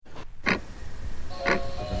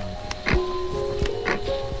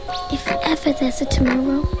ever there's a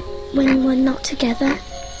tomorrow when we're not together,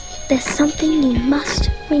 there's something you must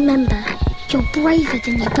remember. You're braver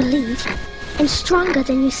than you believe, and stronger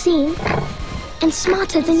than you seem, and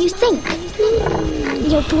smarter than you think.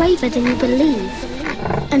 You're braver than you believe,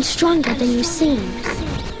 and stronger than you seem,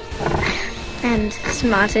 and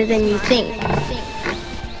smarter than you think.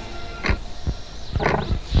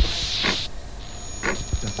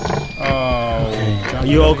 Are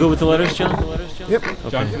you all good with the letters, John? Yep. Okay.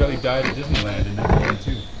 John Fidelli died at Disneyland in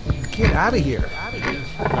 1992. Get out of here.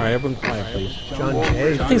 All right, everyone quiet, please. John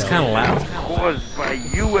Jay. That thing's kind of loud. Caused by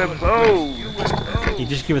UFOs. You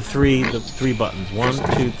just give it the three buttons. 1,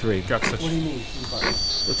 2, 3. Got such What do you mean?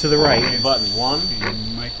 To the right, button.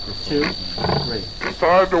 1, microphone. 2, 3.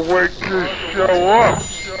 Time to wake this show up.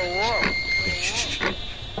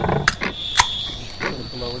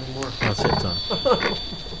 That's it, Tom.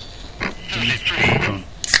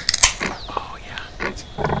 Oh yeah.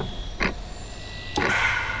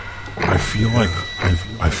 I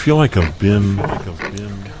feel like I've been.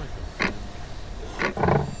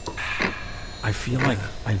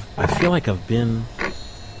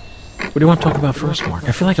 What do you want to talk about first, Mark?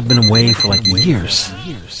 I feel like I've been away for like years.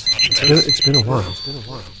 It's been a while.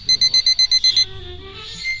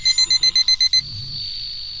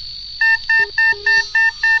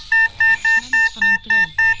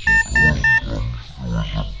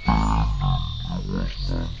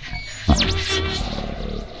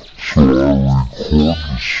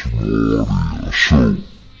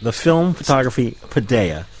 The Film Photography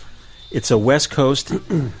Padea. It's a West Coast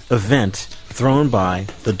event thrown by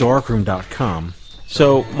thedarkroom.com.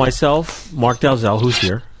 So myself, Mark Dalzell, who's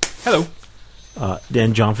here. Hello.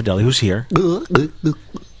 And John Fidelli, who's here.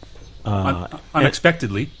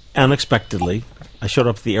 Unexpectedly. Unexpectedly, I showed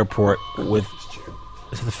up at the airport with...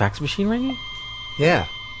 Is it the fax machine ringing? Yeah.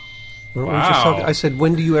 We were just Wow. talking- I said,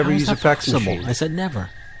 when do you ever How is use a that fax possible? machine? I said never.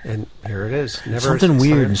 And here it is. Never. Something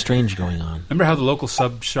weird and strange going on. Remember how the local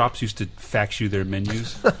sub shops used to fax you their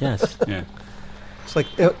menus? Yes. Yeah, It's like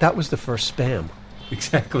that was the first spam,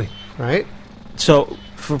 exactly. right? So,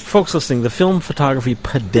 for folks listening, the Film Photography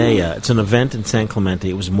Padea, it's an event in San Clemente.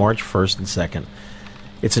 It was March 1st and 2nd.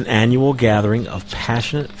 It's an annual gathering of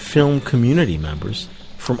passionate film community members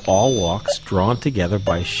from all walks drawn together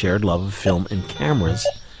by a shared love of film and cameras.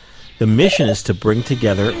 The mission is to bring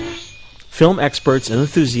together film experts and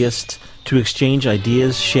enthusiasts to exchange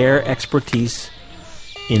ideas, share expertise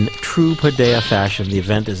in true Padea fashion. The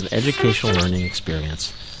event is an educational learning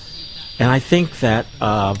experience. And I think that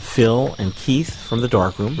Phil and Keith from The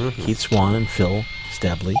Darkroom, Keith Swan and Phil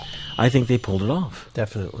Stebley, I think they pulled it off.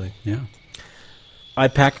 Definitely. Yeah. I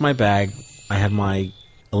packed my bag. I had my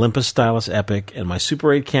Olympus Stylus Epic and my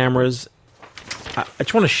Super 8 cameras. I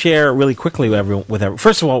just want to share really quickly with everyone.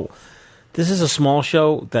 First of all, this is a small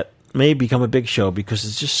show that may become a big show because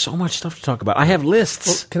there's just so much stuff to talk about. I have lists.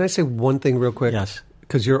 Well, can I say one thing real quick? Yes.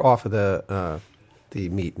 Because you're off of the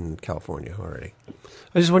meet in California already.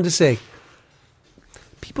 I just wanted to say,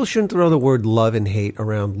 people shouldn't throw the word love and hate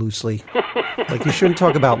around loosely. Like, you shouldn't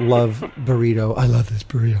talk about love burrito. I love this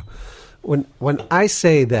burrito. When I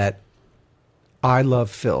say that I love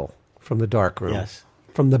Phil from The Darkroom, Yes.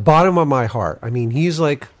 from the bottom of my heart, I mean, he's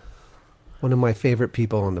like one of my favorite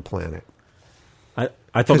people on the planet.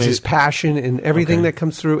 I thought Because maybe, his passion and everything Okay. that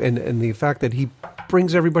comes through, and the fact that he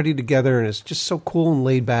brings everybody together, and it's just so cool and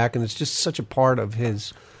laid back, and it's just such a part of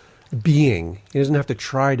his being. He doesn't have to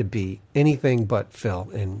try to be anything but Phil,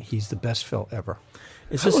 and he's the best Phil ever.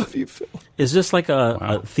 is I this, love you, Phil. is this like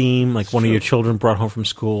a theme, like one of your children brought home from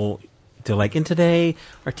school? They're like, and today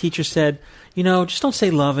our teacher said, just don't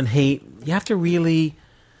say love and hate. You have to really...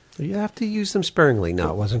 You have to use them sparingly. No,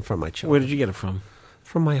 it wasn't from my Where children. did you get it from?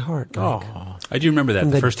 From my heart. Mike. Oh, I do remember that From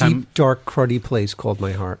the that first deep, time dark, cruddy place called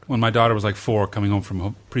my heart. when my daughter was like 4, coming home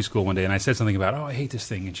from preschool one day, and I said something about, I hate this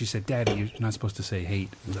thing, and she said, Daddy, you're not supposed to say hate.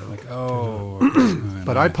 I'm like,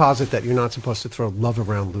 But I posit that you're not supposed to throw love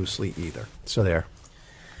around loosely either. So there.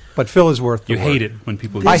 But Phil is worth the You word. hate it when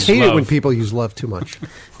people use I hate it love. when people use love too much.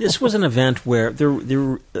 this was an event where there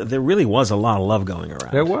really was a lot of love going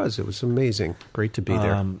around. There was. It was amazing. Great to be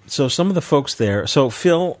there. So some of the folks there. So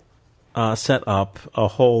Phil set up a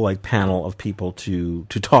whole panel of people to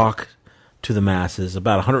talk to the masses.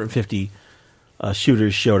 About 150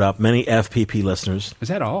 shooters showed up. Many FPP listeners Is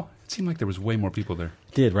that all? It seemed like there was way more people there.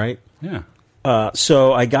 did, right? Yeah.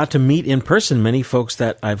 So I got to meet in person many folks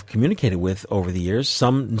that I've communicated with over the years.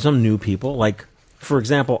 Some new people, like for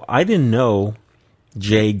example, I didn't know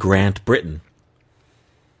J. Grant Brittain.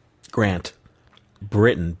 Grant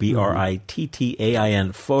Brittain,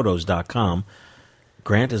 Brittain, photos.com.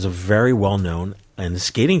 Grant is a very well known in the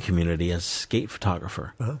skating community as a skate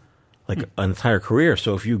photographer. like an entire career.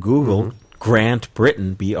 So if you Google Grant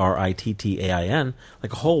Brittain, Brittain,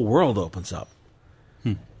 like a whole world opens up.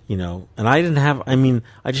 You know, and I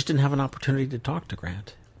just didn't have an opportunity to talk to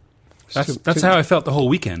Grant. That's how I felt the whole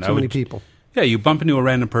weekend. Too many people. Yeah, you bump into a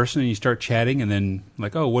random person and you start chatting, and then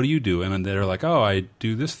like, oh, what do you do? And then they're like, oh, I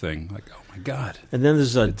do this thing. Like, oh my god, And then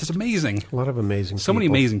there's it's amazing. A lot of amazing So many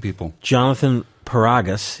amazing people. Jonathan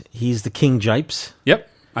Paragas. He's the King Jipes. Yep,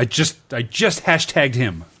 I just hashtagged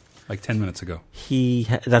him like 10 minutes ago.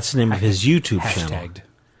 That's the name of his YouTube channel. Hashtagged.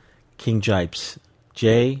 King Jipes.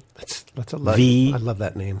 J That's a V- I love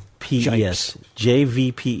that name. P-E-S.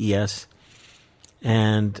 JVPES.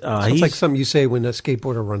 And Sounds like something you say when a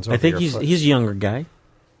skateboarder runs over I think your foot. he's a younger guy.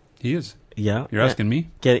 He is. Yeah. You're asking me?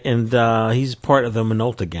 And he's part of the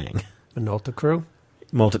Minolta gang. Minolta crew?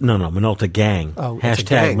 Minolta gang. Oh, it's a Hashtag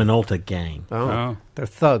gang. Minolta gang. Oh. They're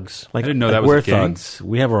thugs. Like, I didn't know like that was we're a gang. thugs.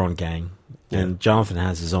 We have our own gang. And Jonathan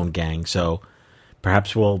has his own gang. So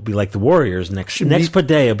perhaps we'll be like the Warriors next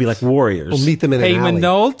Padea will be like Warriors. We'll meet them in Hey, an alley.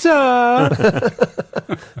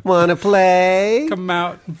 Minolta! Wanna play? Come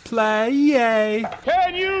out and play, yay!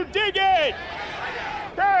 Can you dig it?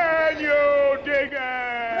 Can you dig it?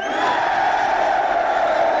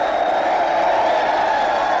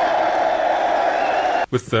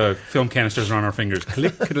 With the film canisters on our fingers.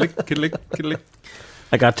 Click, click, click, click.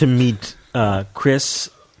 I got to meet Chris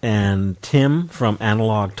and Tim from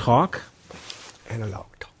Analog Talk. Analog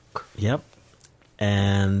talk. Yep.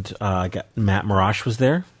 And I got Matt Marash was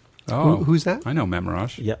there. Oh, Who's that? I know Matt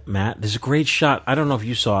Mirage. Yep, Matt. There's a great shot. I don't know if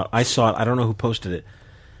you saw it. I saw it. I don't know who posted it.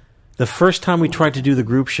 The first time we tried to do the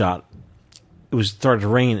group shot, it was started to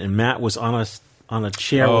rain, and Matt was on a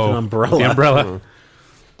chair with an umbrella. The umbrella.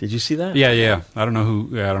 Did you see that? Yeah. I don't know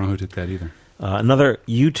who took that either. Another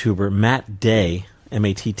YouTuber, Matt Day,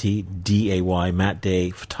 Mattday, Matt Day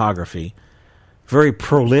Photography. Very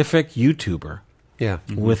prolific YouTuber Yeah.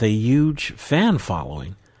 with a huge fan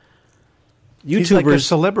following. He's like a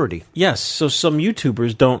celebrity. Yes, so some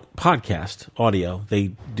YouTubers don't podcast audio;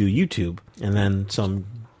 they do YouTube, and then some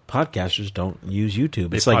podcasters don't use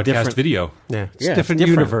YouTube. They It's like podcast different video. Yeah. It's Yeah, different it's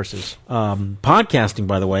different. universes. Podcasting,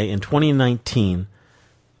 by the way, in 2019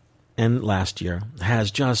 and last year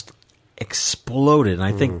has just exploded. And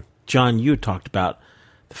I think John, you talked about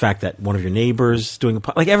the fact that one of your neighbors doing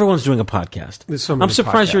like everyone's doing a podcast. There's so many I'm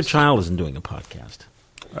surprised your podcasts. child isn't doing a podcast.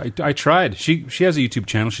 I tried. She has a YouTube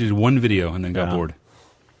channel. She did one video and then got bored.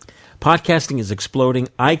 Podcasting is exploding.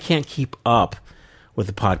 I can't keep up with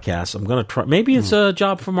the podcast. I'm going to try. Maybe it's a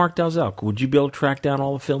job for Mark Dalzell. Would you be able to track down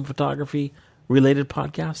all the film photography related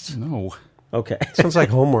podcasts? No. Okay. Sounds like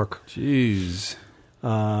homework. Jeez.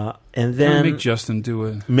 And Can then we make Justin do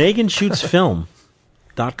it?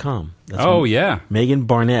 MeganShootsFilm.com. Oh, yeah. Megan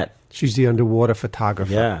Barnett. She's the underwater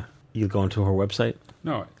photographer. Yeah. You go into her website?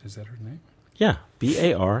 No, is that her name? Yeah.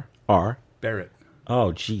 B-A-R-R. Barrett.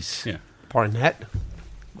 Oh, jeez. Yeah. Barnett.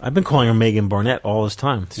 I've been calling her Megan Barnett all this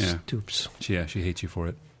time. Yeah. Stoops. She hates you for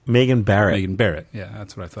it. Megan Barrett. Megan Barrett. Yeah,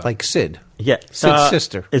 that's what I thought. Like Sid. Yeah. Sid's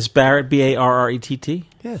sister. It's Barrett, B-A-R-R-E-T-T?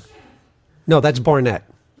 Yeah. No, that's Barnett.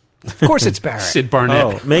 Of course it's Barrett. Sid Barnett.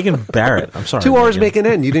 Oh, Megan Barrett. I'm sorry. Two R's Megan. make an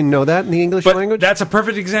N. You didn't know that in the English But language? that's a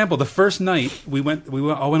perfect example. The first night we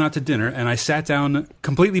all went out to dinner, and I sat down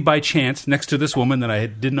completely by chance next to this woman that I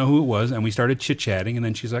didn't know who it was, and we started chit chatting. And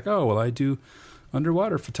then she's like, "Oh, well, I do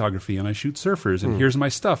underwater photography, and I shoot surfers, and here's my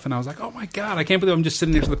stuff." And I was like, "Oh my god, I can't believe I'm just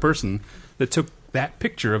sitting next to the person that took that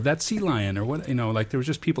picture of that sea lion or what." Like there was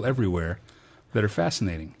just people everywhere that are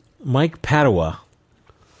fascinating. Mike Padua.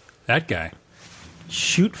 That guy.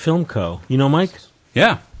 Shoot Film Co. You know Mike?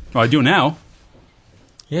 Yeah. Well, I do now.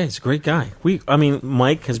 Yeah, he's a great guy.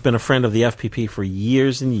 Mike has been a friend of the FPP for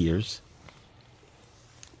years and years.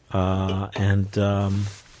 And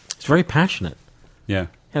he's very passionate. Yeah.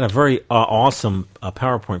 He had a very awesome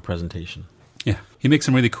PowerPoint presentation. Yeah, he makes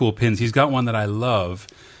some really cool pins. He's got one that I love.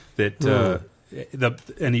 That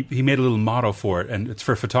he made a little motto for it, and it's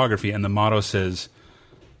for photography. And the motto says,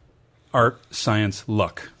 "Art, science,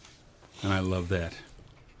 luck," and I love that.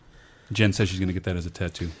 Jen says she's going to get that as a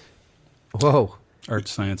tattoo. Whoa. Art,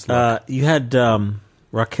 science, luck. You had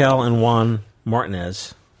Raquel and Juan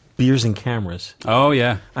Martinez, Beers and Cameras. Oh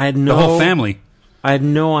yeah, I had the whole family. I had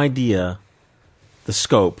no idea the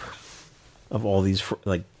scope of all these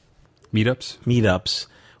Meetups.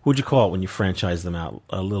 What'd you call it when you franchise them out?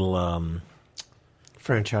 A little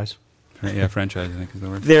Franchise. Yeah, franchise. I think is the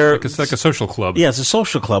word. They're- It's like a social club. Yeah, it's a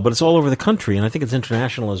social club, but it's all over the country, and I think it's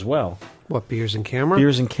international as well. What, Beers and Camera?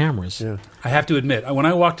 Beers and Cameras. Yeah. I have to admit, when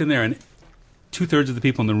I walked in there, and 2/3 of the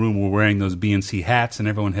people in the room were wearing those BNC hats, and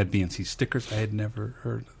everyone had BNC stickers. I had never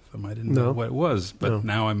heard them. I didn't know what it was, but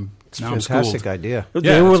now I'm Fantastic schooled. idea.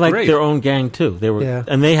 They were it's like great. their own gang too. They were, Yeah.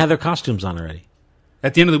 and they had their costumes on already.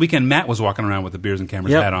 At the end of the weekend, Matt was walking around with the Beers and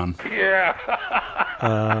Cameras Yep. hat on.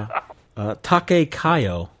 Take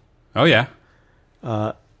Kayo. Oh yeah,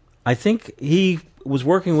 I think he was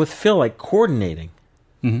working with Phil, like coordinating.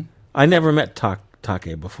 Mm-hmm. I never met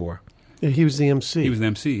Take before. Yeah, he was the MC. he was the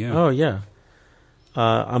MC. Yeah. Oh yeah.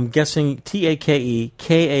 I'm guessing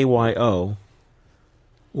TakeKayo.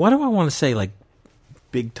 Why do I want to say like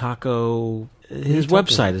Big Taco? His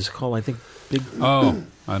website is called, I think, Big. Oh,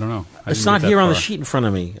 I don't know. I It's didn't not get that here on the far. sheet in front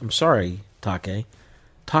of me. I'm sorry, Take.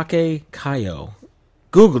 Take Kayo.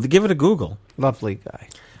 Google. Give it a Google. Lovely guy.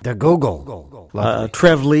 The Google. Lovely.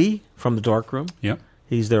 Trev Lee from the Darkroom. Yep.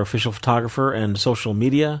 He's their official photographer and social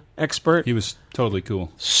media expert. He was totally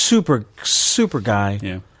cool. Super guy.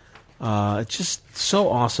 Yeah. It's just so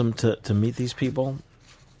awesome to meet these people.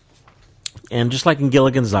 And just like in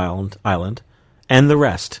Gilligan's Island, and the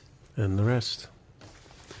rest. And the rest.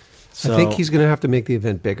 So, I think he's going to have to make the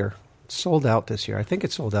event bigger. It's sold out this year. I think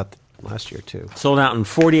it sold out last year, too. sold out in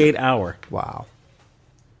 48 hour. Wow.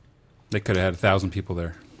 They could have had 1,000 people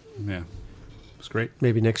there. Yeah. It was great.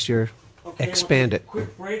 Maybe next year, expand it.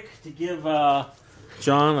 Quick break to give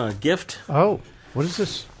John a gift. Oh, what is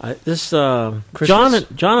this? John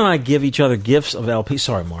and I give each other gifts of LP.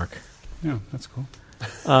 Sorry, Mark. Yeah, that's cool.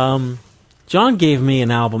 John gave me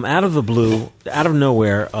an album out of the blue, out of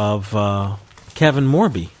nowhere, of Kevin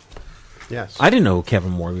Morby. Yes. I didn't know who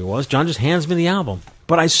Kevin Morby was. John just hands me the album.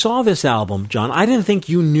 But I saw this album, John. I didn't think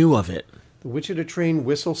you knew of it. The Wichita Train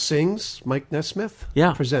Whistle Sings, Mike Nesmith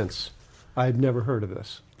Yeah. presents. I've never heard of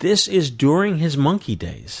this. This is during his Monkey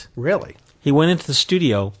days. Really? He went into the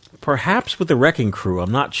studio, perhaps with the Wrecking Crew,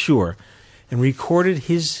 I'm not sure, and recorded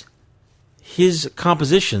his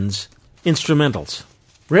compositions, instrumentals.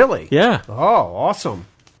 Really? Yeah. Oh, awesome.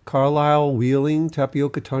 Carlisle, Wheeling,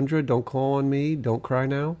 Tapioca Tundra, Don't Call on Me, Don't Cry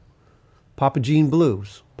Now. Papa Gene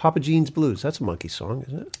Blues. Papa Gene's Blues. That's a Monkey song,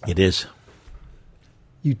 isn't it? It is.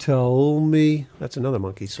 You Tell Me. That's another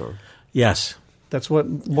Monkey song. Yes. That's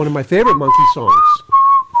one of my favorite Monkey songs.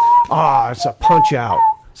 Ah, it's a Punch Out.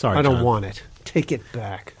 Sorry, I don't John. want it. Take it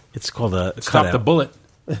back. It's called a Stop cutout. the bullet.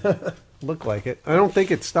 Looked like it. I don't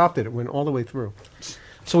think it stopped it. It went all the way through.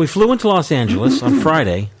 So we flew into Los Angeles on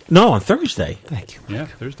Friday. No, on Thursday. Thank you. Yeah,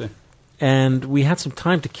 Thursday. And we had some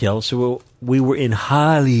time to kill, so we were in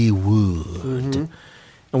Hollywood. Mm-hmm.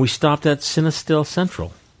 And we stopped at Cinestill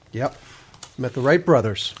Central. Yep. Met the Wright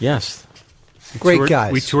brothers. Yes, Great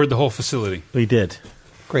guys. We toured the whole facility. we did.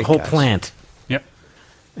 Great The whole guys. plant. Yep.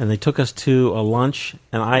 And they took us to a lunch,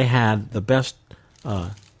 and I had the best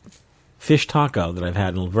fish taco that I've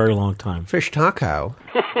had in a very long time. Fish taco.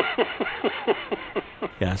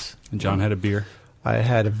 Yes. And John had a beer. I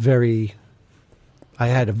had a very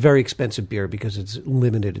expensive beer because it's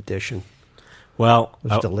limited edition. Well,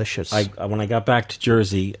 It was delicious. when I got back to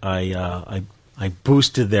Jersey, I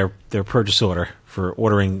boosted their purchase order for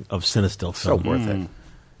ordering of Cinestill so film. worth it.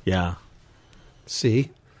 Yeah.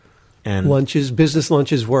 See, And business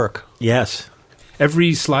lunches work. yes.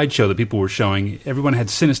 Every slideshow that people were showing, everyone had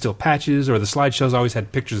Cinestill patches, or the slideshows always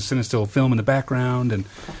had pictures of Cinestill film in the background, and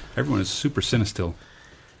everyone is super Cinestill.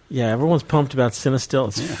 Yeah, everyone's pumped about Cinestill.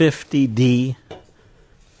 It's 50D,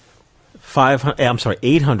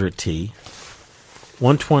 800T,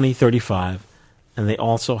 120/35, and they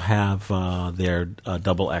also have their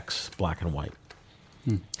double X black and white,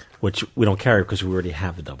 which we don't carry because we already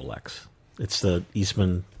have the double X. It's the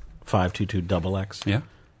Eastman 522 double X. Yeah.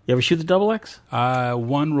 You ever shoot the double X?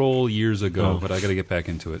 One roll years ago, Oh. but I got to get back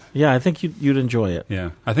into it. Yeah, I think you'd enjoy it. Yeah,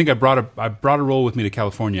 I think I brought a roll with me to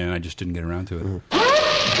California, and I just didn't get around to it.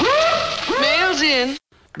 Mail's in.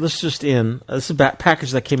 This is just in. This is a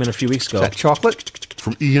package that came in a few weeks ago. Is that chocolate?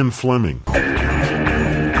 From Ian Fleming.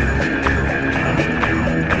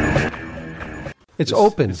 It's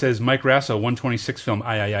open. It says Mike Rasso, 126 film.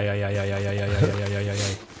 Aye.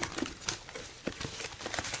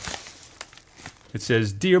 It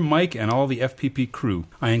says, Dear Mike and all the FPP crew,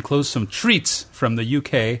 I enclose some treats from the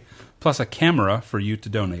UK, plus a camera for you to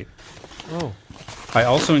donate. Oh. I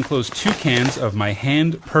also enclose 2 cans of my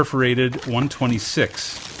hand-perforated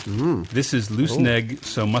 126. This is loose neg,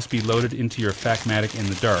 so must be loaded into your Facmatic in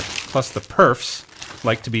the dark. Plus the perfs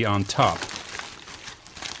like to be on top.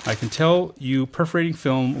 I can tell you perforating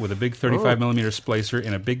film with a big 35mm splicer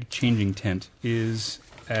in a big changing tent is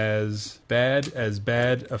as bad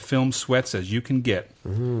a film sweats as you can get.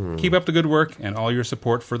 Keep up the good work and all your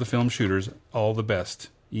support for the film shooters. All the best.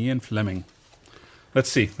 Ian Fleming. Let's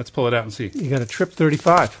see. Let's pull it out and see. You got a Trip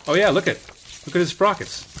 35. Oh, yeah, look at his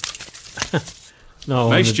sprockets. No,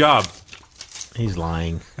 Nice job. He's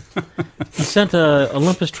lying. He sent a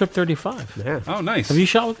Olympus Trip 35. Yeah. Oh, nice. Have you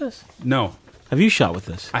shot with this? No. Have you shot with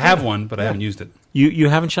this? I have one, but I haven't used it. You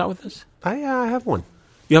haven't shot with this? I have one.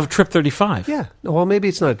 You have a Trip 35? Yeah. Well, maybe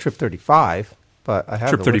it's not a Trip 35, but I have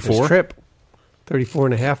Trip an Olympus 34? Trip 34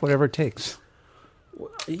 and a half, whatever it takes.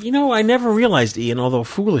 You know, I never realized, Ian, although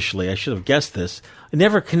foolishly I should have guessed this, I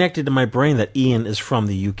never connected to my brain that Ian is from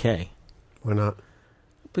the UK. Why not?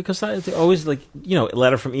 Because I always, like, you know, a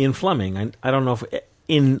letter from Ian Fleming. I don't know if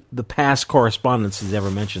in the past correspondence he's ever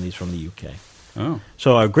mentioned he's from the UK. Oh.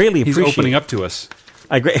 So I greatly He's appreciate opening up to us.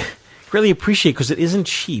 I greatly appreciate because it isn't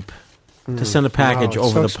cheap to send a package No,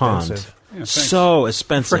 it's over so the pond. expensive. Yeah, thanks. So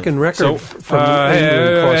expensive. Frickin' record So, from hey,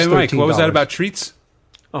 England costs Mike, what was that $13. about treats?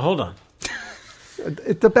 Oh, hold on.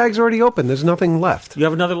 The bag's already open. There's nothing left. You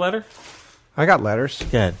have another letter? I got letters.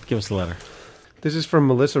 Go ahead. Give us the letter. This is from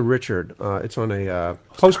Melissa Richard. It's on a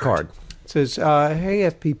postcard. It says, hey,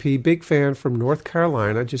 FPP, big fan from North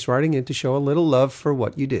Carolina, just writing in to show a little love for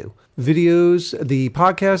what you do. Videos, the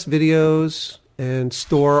podcast videos and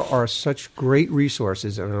store are such great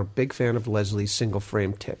resources, and I'm a big fan of Leslie's single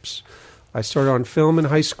frame tips. I started on film in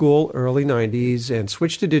high school, early 90s, and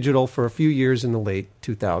switched to digital for a few years in the late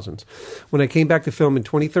 2000s. When I came back to film in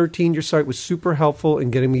 2013, your site was super helpful in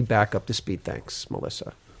getting me back up to speed. Thanks,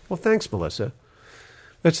 Melissa. Well, thanks, Melissa.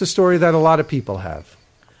 That's the story that a lot of people have.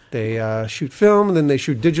 They shoot film, and then they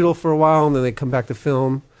shoot digital for a while, and then they come back to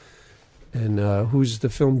film. And who's the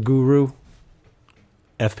film guru?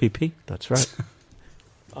 FPP. That's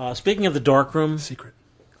right. Speaking of the darkroom, Secret.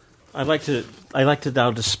 I'd like to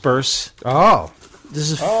now disperse. Oh, This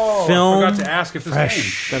is I film forgot to ask if this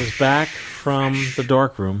fresh. that is back from the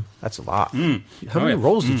darkroom. That's a lot. How Oh, many yeah.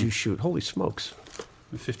 rolls did you shoot? Holy smokes.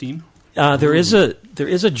 came. 15? There is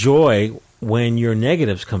a joy when your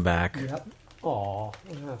negatives come back, Oh,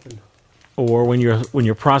 what happened? or when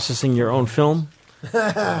you're processing your own film.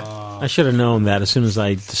 I should have known that as soon as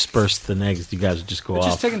I dispersed the negatives, you guys would just go It's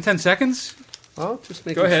off. just taking 10 seconds. Oh, just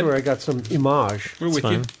making Go ahead. sure I got some image. We're with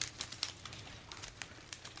fine. you.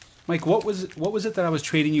 Mike, what was it that I was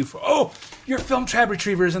trading you for? Oh, your film tab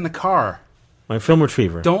retriever is in the car. My film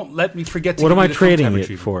retriever. Don't let me forget to What give am you I the film tab trading it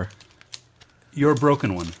retriever. for? Your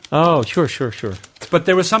broken one. Oh, sure. But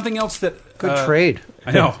there was something else that... Good trade.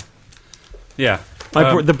 I know. Yeah.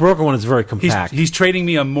 The broken one is very He's, compact. he's trading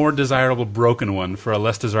me a more desirable broken one for a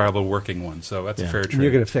less desirable working one, so that's a fair trade. And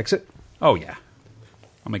you're going to fix it? Oh, yeah.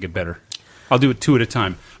 I'll make it better. I'll do it 2 at a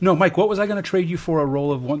time. No, Mike, what was I going to trade you for a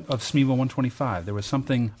roll of Smeva 125? There was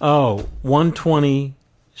something... Oh, 120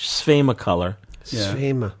 Svema color Yeah.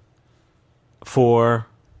 Same. for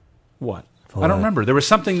what? I don't remember. There was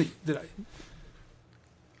something that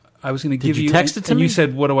I was going to give you you. text it to and me? you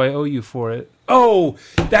said, what do I owe you for it? Oh,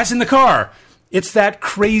 that's in the car. It's that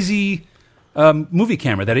crazy movie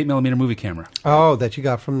camera, that 8mm movie camera. Oh, that you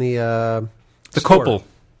got from the store. Copel.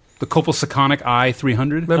 The Copel Sekonic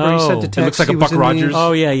i300. Remember he sent the Oh. text. It looks like a he was Buck in the- Rogers.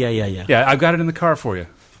 Oh, yeah. Yeah, I've got it in the car for you.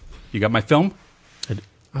 You got my film?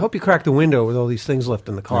 I hope you cracked the window with all these things left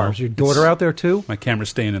in the car. No, Is your daughter out there too? My camera's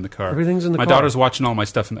staying in the car. Everything's in the my car. daughter's watching all my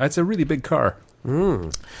stuff. It's a really big car.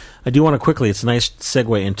 I do want to quickly, it's a nice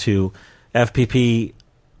segue into FPP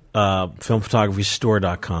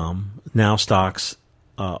filmphotography.store.com. Now stocks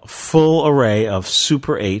full array of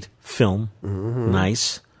Super 8 film.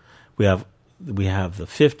 Nice. We have the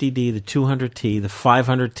 50D, the 200T, the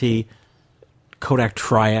 500T, Kodak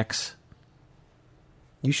Tri-X.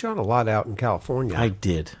 You shot a lot out in California. I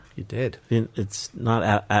did. You did. It's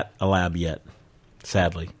not at a lab yet,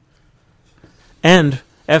 sadly. And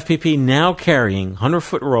FPP now carrying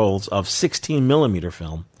 100-foot rolls of 16mm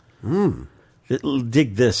film.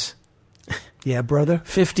 Dig this. Yeah, brother.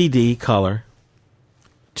 50D color,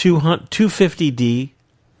 250D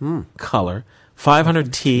color,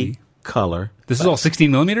 500T color. This is all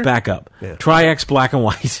 16mm? Back up. Yeah. Tri-X black and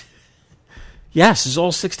white. Yes, it's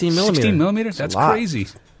all 16mm. 16mm? That's a lot. crazy.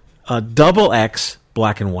 Double X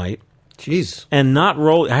black and white. Jeez. And not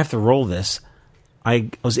roll. I have to roll this.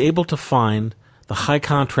 I was able to find the high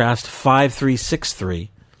contrast 5363.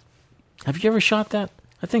 Have you ever shot that?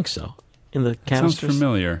 I think so. In the Sounds canisters.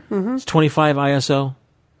 familiar. It's 25 ISO.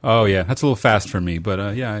 Oh, yeah. That's a little fast for me,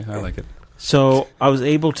 but yeah, I like it. So I was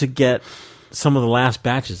able to get some of the last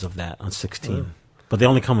batches of that on 16. But they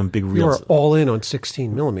only come in big You reels. are all in on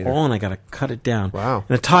 16 millimeter. All and I got to cut it down. Wow.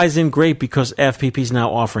 And it ties in great because FPP is now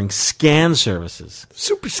offering scan services.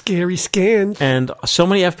 Super scary scan. And so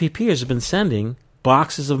many FPPers have been sending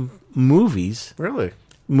boxes of movies Really?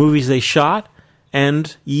 they shot,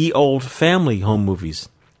 and ye old family home movies.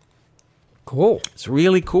 Cool. It's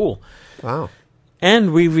really cool. Wow.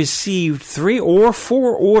 And we received 3 or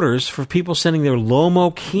 4 orders for people sending their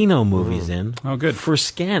Lomo Kino movies in. Oh, good. For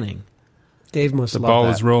scanning. Dave must The love ball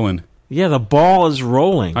that. is rolling. Yeah, the ball is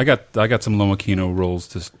rolling. I got some Loma Kino rolls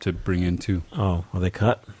to bring in too. Oh, are they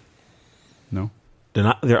cut? No, They're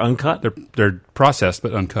not. They're uncut. they're processed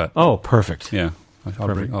but uncut. Oh, perfect. Yeah,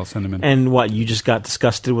 I'll send them in. And what? You just got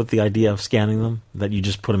disgusted with the idea of scanning them? That you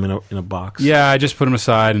just put them in a box? Yeah, I just put them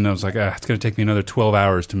aside, and I was like, it's going to take me another 12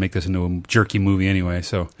 hours to make this into a jerky movie anyway.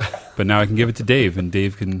 So, but now I can give it to Dave, and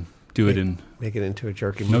Dave can do it in Make it into a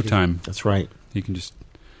jerky movie. no time. That's right. You can just.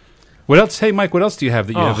 What else? Hey, Mike, what else do you have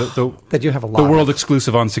that you have That you have a lot the of. world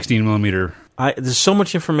exclusive on 16 millimeter? There's so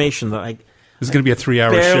much information that I This is going to be a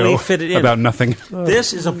 3-hour barely show fit it in. about nothing.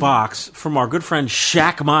 This is a box from our good friend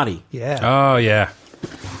Shaq Mahdi. Yeah. Oh yeah,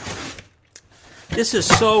 This is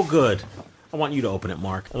so good. I want you to open it,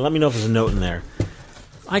 Mark, and let me know if there's a note in there.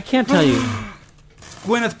 I can't tell you.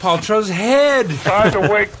 Gwyneth Paltrow's head. Time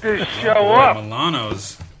to wake this show Oh, up.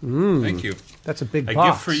 Milano's. Thank you. That's a big A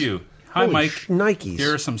box. gift for you. Hi, Holy Mike. shnikes.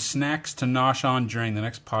 Here are some snacks to nosh on during the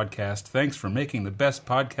next podcast. Thanks for making the best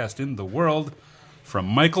podcast in the world. From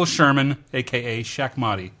Michael Sherman, a.k.a. Shaq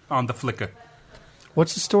Mahdi, on the Flickr.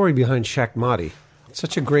 What's the story behind Shaq Mahdi?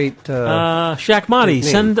 Such a great. Shaq Mahdi, Good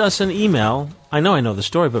name. send us an email. I know the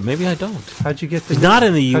story, but maybe I don't. How'd you get the? Not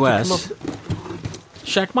in the how'd you U.S. come up-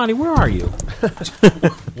 Shaq Mahdi, where are you?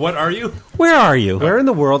 What are you? Where are you? Where in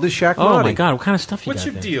the world is Shaq Oh, Mahdi? my God, what kind of stuff you What's got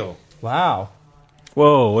your there? deal? Wow.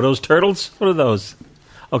 Whoa, are those turtles? What are those?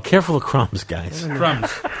 Oh, careful of crumbs, guys. Crumbs.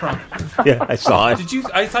 Yeah, I saw it. Did you?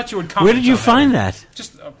 I thought you would comment. Where did you on find that?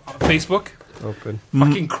 Just Facebook. Open.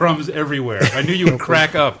 Fucking crumbs everywhere. I knew you would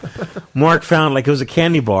crack up. Mark found like it was a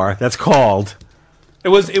candy bar. That's called. It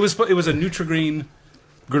was a Nutri-Grain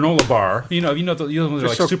granola bar. You know, they're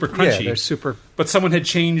like super crunchy. Yeah, they're super. But someone had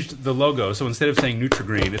changed the logo, so instead of saying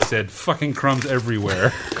Nutri-Grain, it said "fucking crumbs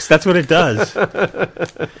everywhere." 'Cause that's what it does.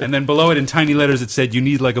 And then below it, in tiny letters, it said, "You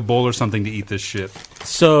need like a bowl or something to eat this shit."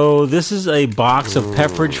 So this is a box of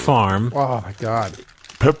Pepperidge Farm Oh my God.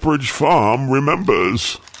 Pepperidge Farm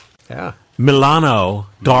remembers. Yeah. Milano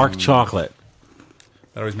dark chocolate.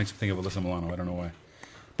 That always makes me think of Alyssa Milano. I don't know why.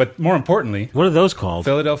 But more importantly, What are those called?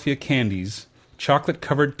 Philadelphia Candies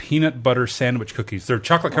chocolate-covered peanut butter sandwich cookies. They're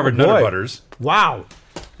chocolate-covered Oh, Nutter boy. Butters. Wow.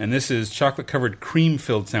 And this is chocolate-covered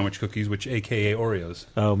cream-filled sandwich cookies, which a.k.a. Oreos.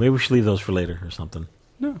 Oh, maybe we should leave those for later or something.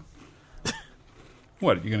 No.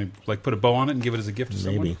 What, you're going to like put a bow on it and give it as a gift to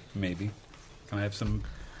someone? Maybe. Maybe. Can I have some?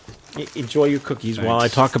 Enjoy your cookies while I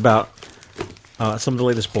Thanks. talk about some of the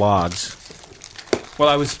latest blogs. Well,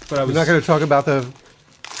 I was We're not going to talk about the.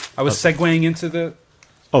 segueing into the.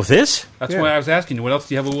 Oh, this? That's Yeah. why I was asking you. What else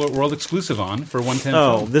do you have a world exclusive on for 110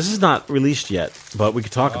 Oh, film? this is not released yet, but we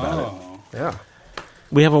could talk about it. Oh. Yeah.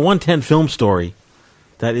 We have a 110 film story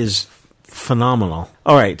that is phenomenal.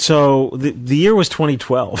 All right, so the year was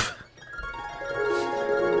 2012.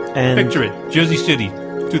 And Picture it. Jersey City,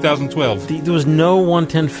 2012. there was no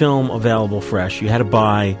 110 film available fresh. You had to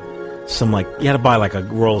buy like a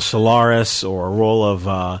roll of Solaris or a roll of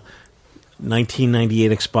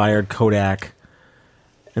 1998 expired Kodak.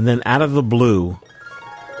 And then out of the blue,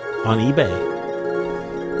 on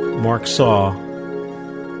eBay, Mark saw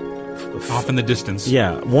Off in the distance.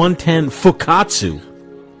 110 Fukatsu.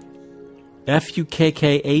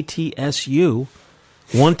 Fukatsu.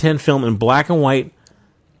 110 film in black and white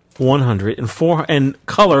 100 and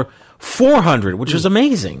color 400, which was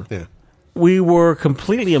amazing. Yeah. We were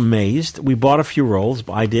completely amazed. We bought a few rolls.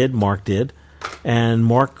 I did. Mark did. And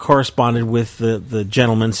Mark corresponded with the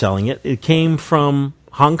gentleman selling it. It came from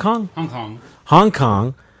Hong Kong? Hong Kong. Hong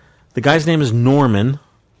Kong. The guy's name is Norman.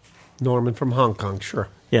 Norman from Hong Kong. Sure.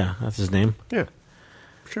 Yeah, that's his name. Yeah.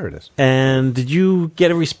 Sure it is. And did you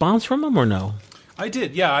get a response from him or no? I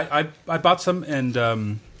did, yeah. I bought some, and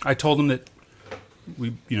I told him that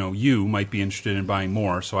you might be interested in buying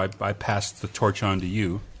more, so I passed the torch on to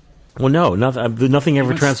you. Well, no, nothing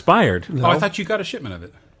ever transpired. Oh, I thought you got a shipment of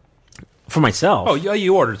it. For myself. Oh, yeah,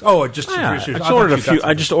 you ordered. Oh, just Yeah, I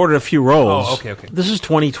I just ordered a few rolls. Oh, okay. This is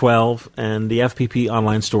 2012, and the FPP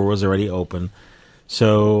online store was already open.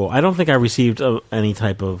 So I don't think I received any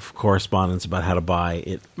type of correspondence about how to buy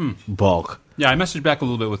it bulk. Yeah, I messaged back a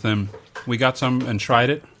little bit with him. We got some and tried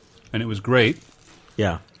it, and it was great.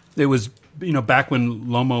 Yeah. It was, back when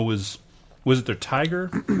Lomo was it their Tiger?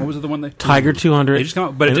 What was it, the one they... Tiger 200. They just come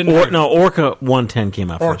out, but it and didn't have... No, Orca 110 came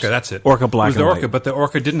out first. Orca, that's it. Orca black It was and the Orca, white. but the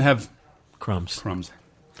Orca didn't have Crumbs.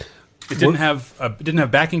 It didn't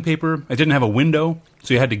have backing paper. It didn't have a window,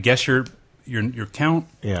 so you had to guess your count.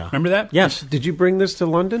 Yeah. Remember that? Yes. Did you bring this to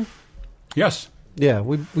London? Yes. Yeah,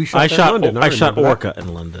 we shot I that in shot London. I shot remember that. Orca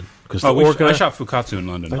in London. Because Oh, Orca... I shot Fukatsu in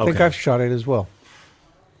London. I think Okay. I've shot it as well.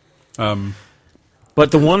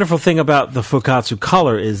 But the wonderful thing about the Fukatsu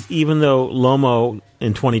color is, even though Lomo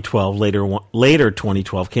in 2012, later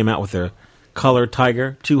 2012, came out with their color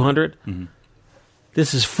Tiger 200,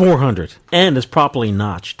 this is 400 and is properly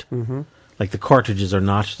notched. Like the cartridges are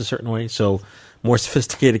notched a certain way, so more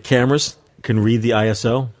sophisticated cameras can read the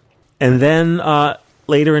ISO. And then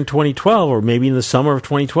later in 2012, or maybe in the summer of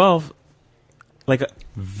 2012, like a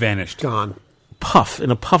Vanished. Gone. puff, in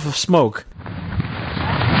a puff of smoke,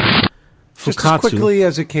 Just as quickly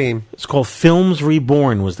as it came, it's called Films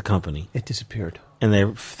Reborn was the company. it disappeared. And their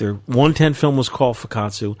 110 film was called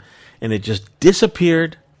Fukatsu, and it just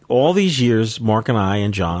disappeared all these years, Mark and I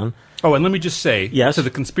and John. Oh, and let me just say, Yes? to the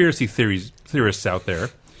conspiracy theorists out there,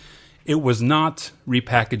 it was not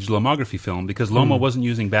repackaged Lomography film because Lomo wasn't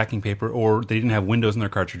using backing paper, or they didn't have windows in their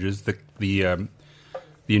cartridges.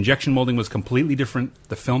 The injection molding was completely different.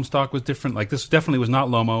 The film stock was different. Like, this definitely was not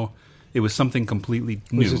Lomo. It was something completely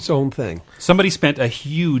It was new. its own thing. Somebody spent a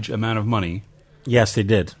huge amount of money Yes, they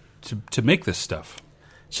did. to make this stuff.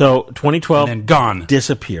 So 2012 And then gone.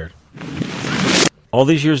 disappeared. All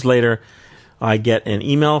these years later, I get an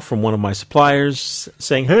email from one of my suppliers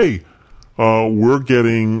saying, Hey, we're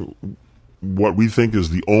getting what we think is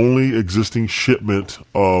the only existing shipment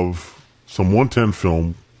of some 110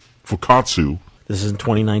 film, Fukatsu. this is in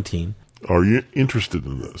 2019. Are you interested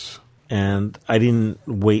in this? And I didn't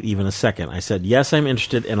wait even a second. I said, yes, I'm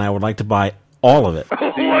interested, and I would like to buy all of it.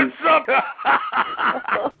 What's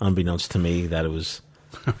up? Unbeknownst to me, that it was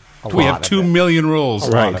We have 2 million rolls.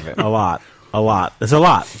 right. A lot. It's a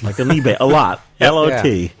lot. Like an eBay. A lot. LOT.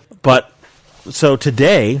 Yeah. But so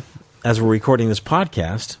today, as we're recording this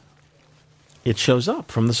podcast, it shows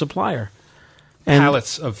up from the supplier. And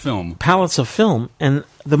Pallets of film. pallets of film. And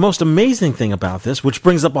the most amazing thing about this, which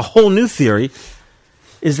brings up a whole new theory,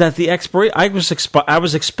 is that the expiration. I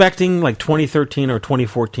was expecting like 2013 or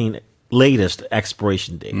 2014 latest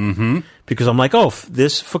expiration date, because I'm like, oh,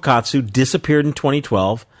 this Fukatsu disappeared in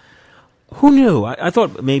 2012. Who knew? I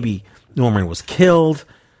thought maybe Norman was killed.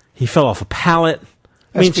 He fell off a pallet.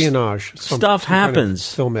 I mean, Espionage. stuff kind of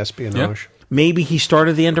happens. film espionage. Maybe he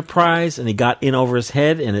started the Enterprise and he got in over his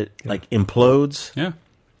head and it like implodes, Yeah.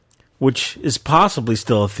 which is possibly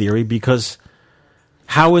still a theory, because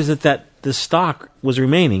how is it that this stock was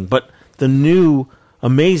remaining? But the new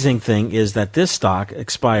amazing thing is that this stock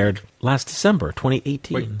expired last December,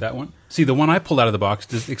 2018. Wait, that one? See, the one I pulled out of the box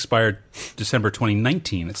just expired December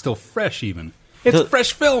 2019. It's still fresh, even. It's Do-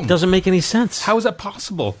 fresh film. Doesn't make any sense. How is that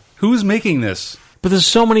possible? Who's making this? But there's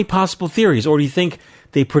so many possible theories. Or do you think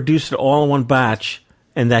they produced it all in one batch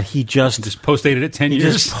and that he just Post-dated it 10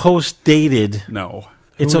 years? post-dated? No.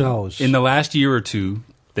 It's Who a knows? In the last year or two,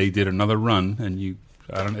 they did another run, and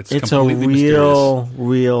it's it's a completely mysterious.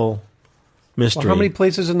 real mystery. Well, how many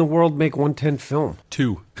places in the world make 110 film?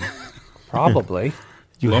 2. Probably.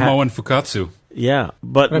 Lomo and Fukatsu. Yeah,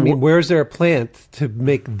 but I mean, where's there a plant to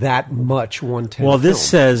make that much 110 well, this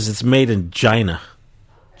film? says it's made in China.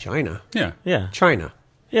 China. Yeah. Yeah, China.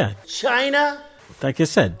 yeah. China? Like I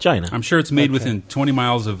said, China. I'm sure it's made within 20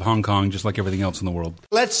 miles of Hong Kong, just like everything else in the world.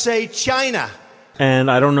 Let's say China. And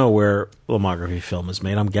I don't know where Lomography film is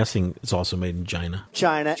made. I'm guessing it's also made in China.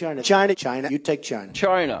 China. China. China. China. You take China.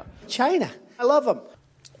 China. China. I love them.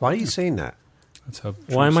 Why are you saying that? That's how Trump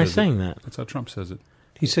Why am I says it. saying that? That's how Trump says it.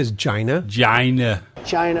 He says China. China.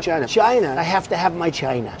 China. China. China. I have to have my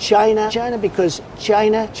China. China. China because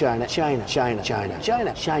China. China. China. China. China.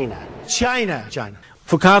 China. China. China. China.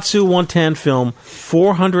 Fukatsu 110 film,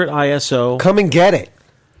 400 ISO, Come and get it.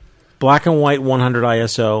 black and white 100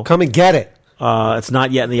 ISO. Come and get it. It's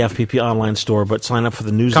not yet in the FPP online store, but sign up for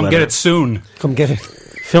the newsletter. Come get it soon, Come get it.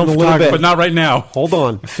 Film in a little photography, bit. but not right now. Hold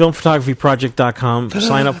on. filmphotographyproject.com.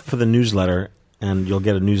 Sign up for the newsletter, and you'll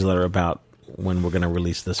get a newsletter about when we're going to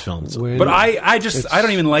release this film. So- When- But I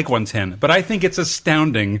don't even like 110. But I think it's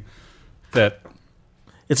astounding that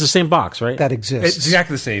it's the same box, right? that it's exists.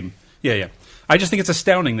 exactly the same. Yeah. I just think it's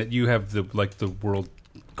astounding that you have the world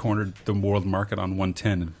cornered the world market on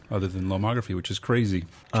 110 other than Lomography, which is crazy.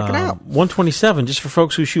 Check it out. 127, just for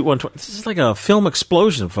folks who shoot 120. This is like a film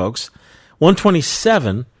explosion, folks.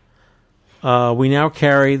 127, we now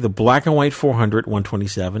carry the black and white 400,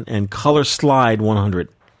 127, and color slide 100,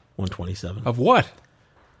 127. Of what?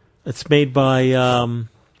 It's made by,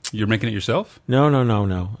 You're making it yourself?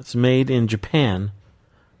 no. It's made in Japan.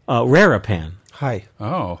 Raripan Hi.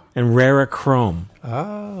 Oh. and Rarichrome.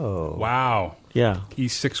 Oh. Wow. Yeah.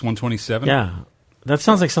 E6 127? Yeah. That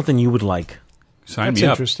sounds like something you would like. Sign That's me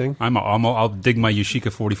up. interesting. I'll dig my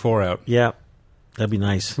Yashica 44 out. Yeah. That'd be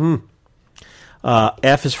nice.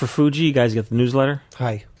 F is for Fuji. You guys get the newsletter?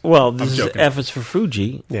 Hi. Well, this is joking. F is for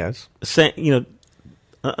Fuji. Yes.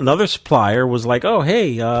 another supplier was like, "Oh,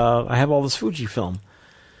 hey, I have all this Fujifilm,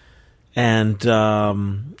 and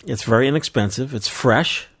it's very inexpensive. It's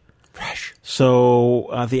fresh. So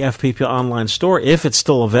the FPP online store, if it's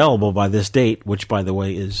still available by this date, which by the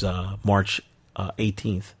way is March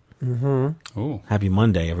 18th. Mm-hmm. Oh, happy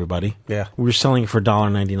Monday, everybody! Yeah, we were selling it for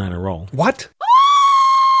 $1.99 a roll. What?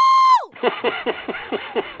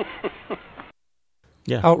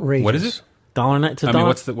 Yeah, outrageous. What is it? $1.99. I mean,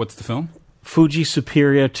 what's the film? Fuji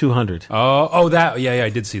Superia 200. Oh, that. Yeah, I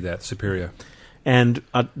did see that Superia. And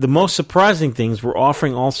the most surprising things, we're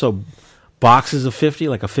offering also boxes of 50,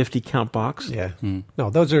 like a 50 count box. Yeah. No,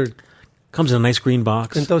 those are... Comes in a nice green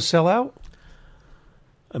box. Didn't those sell out?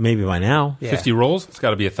 Maybe by now. Yeah. 50 rolls? It's got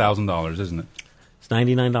to be $1,000, isn't it? It's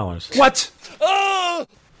 $99. What?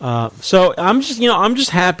 So I'm just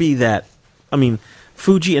happy that, I mean,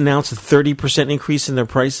 Fuji announced a 30% increase in their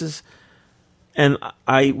prices, and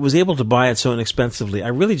I was able to buy it so inexpensively. I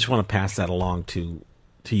really just want to pass that along to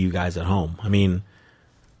you guys at home. I mean,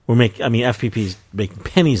 FPP's making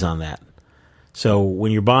pennies on that. So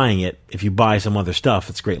when you're buying it, if you buy some other stuff,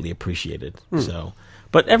 it's greatly appreciated. So,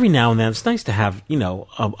 but every now and then, it's nice to have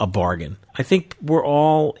a bargain. I think we're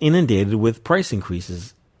all inundated with price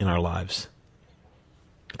increases in our lives.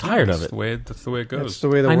 Tired of it. That's the way it goes. That's the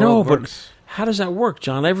way the I world know, works. but how does that work,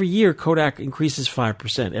 John? Every year, Kodak increases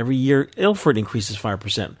 5%. Every year, Ilford increases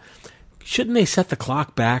 5%. Shouldn't they set the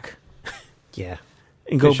clock back? Yeah.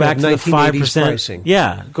 And go back to the 5% pricing.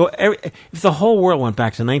 Yeah. If the whole world went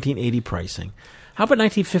back to 1980 pricing, how about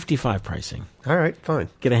 1955 pricing? All right, fine.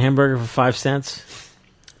 Get a hamburger for 5 cents.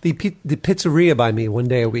 The pizzeria by me 1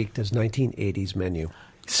 day a week does 1980s menu.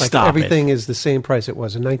 Stop everything is the same price it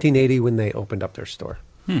was in 1980 when they opened up their store.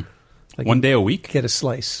 Like 1 day a week? Get a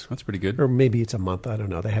slice. That's pretty good. Or maybe it's a month. I don't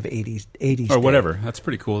know. They have 80s or whatever. That's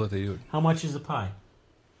pretty cool that they do it. How much is the pie?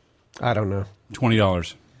 I don't know.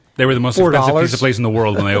 $20. They were the most $4. expensive pizza place in the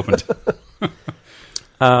world when they opened.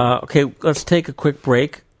 Okay, let's take a quick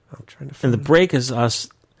break. I'm trying to and the break is us.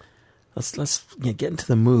 Let's get into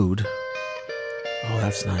the mood. Oh,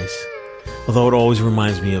 that's nice. Although it always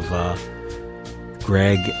reminds me of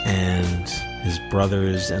Greg and his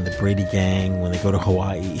brothers and the Brady Gang when they go to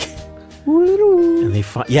Hawaii. And they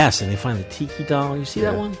find the tiki doll. You see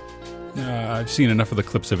that one? I've seen enough of the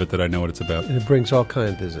clips of it that I know what it's about. And it brings all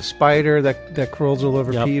kinds. There's a spider that crawls all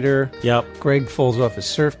over Peter. Yep. Greg falls off his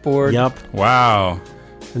surfboard. Yep. Wow.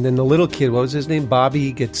 And then the little kid, what was his name?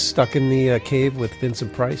 Bobby gets stuck in the cave with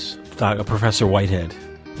Vincent Price. Professor Whitehead.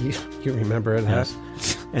 You remember it? Yes.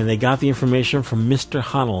 And they got the information from Mr.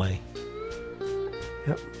 Hanalei.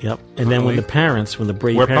 Yep. And then when the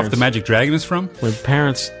Brady Where parents... Puff the Magic Dragon is from?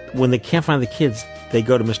 When they can't find the kids, they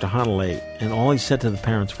go to Mr. Hanalei, and all he said to the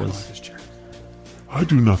parents was... I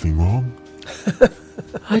do nothing wrong.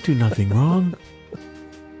 I do nothing wrong.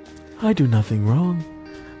 I do nothing wrong.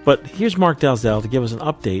 But here's Mark Dalzell to give us an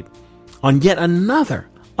update on yet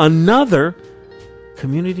another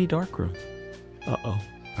community darkroom. Uh-oh.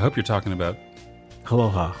 I hope you're talking about...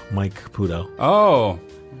 Aloha, Mike Caputo. Oh.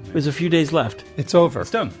 There's a few days left. It's over. It's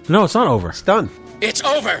done. No, it's not over. It's done. It's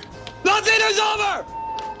over. Nothing is over.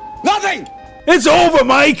 Nothing. It's over,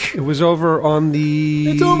 Mike. It was over on the...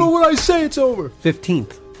 It's over when I say it's over.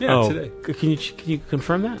 15th. Yeah, today. Can you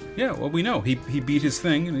confirm that? Yeah, well, we know. He beat his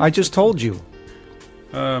thing. And I just told you.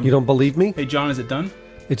 You don't believe me? Hey, John, is it done?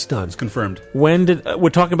 It's done. It's confirmed. When did... we're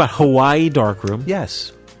talking about Hawaii Darkroom.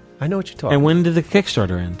 Yes. I know what you're talking And when did the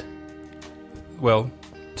Kickstarter end? Well,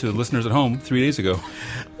 to the listeners at home, 3 days ago.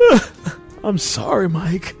 I'm sorry,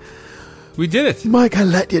 Mike. We did it. Mike, I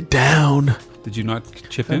let you down. Did you not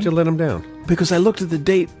chip How'd in? you let him down? Because I looked at the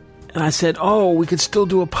date and I said, we could still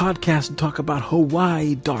do a podcast and talk about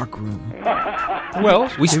Hawaii Darkroom.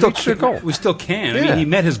 Well, we still reached your goal. We still can. I Yeah. mean, he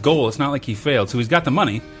met his goal. It's not like he failed. So he's got the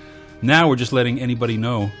money. Now we're just letting anybody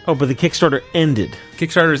know. Oh, but the Kickstarter ended.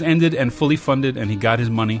 Kickstarter is ended and fully funded, and he got his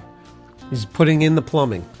money. He's putting in the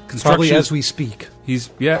plumbing. Construction- Probably as we speak. He's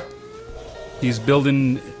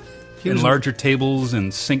building larger tables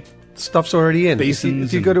and sink. Stuff's already in. Basins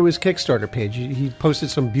If you and- go to his Kickstarter page, he posted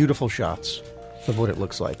some beautiful shots of what it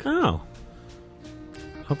looks like. Oh.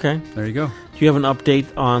 Okay. There you go. Do you have an update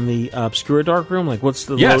on the Obscura Darkroom? Like, what's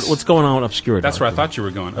Yes. what's going on with Obscura That's where I Darkroom? thought you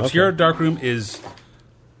were going. Obscura Darkroom is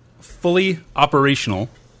fully operational.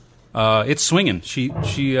 It's swinging.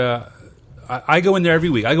 I go in there every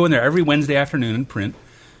week. I go in there every Wednesday afternoon and print.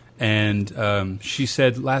 And she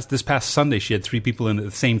said this past Sunday she had 3 people in at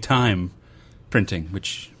the same time printing,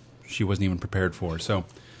 which she wasn't even prepared for. So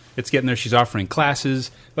it's getting there. She's offering classes.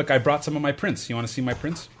 Look, I brought some of my prints. You want to see my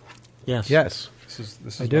prints? Yes. Yes. This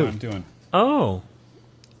is I what do. I'm doing. Oh.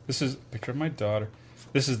 This is a picture of my daughter.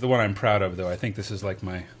 This is the one I'm proud of, though. I think this is like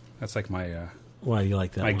my Why do you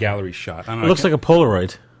like that? my one? gallery shot. I don't It know, looks like a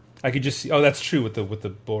Polaroid. I could just see. Oh, that's true with the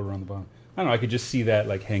border on the bottom. I don't know. I could just see that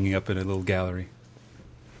like hanging up in a little gallery.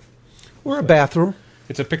 Or a bathroom.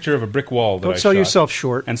 It's a picture of a brick wall that Don't I sell shot. yourself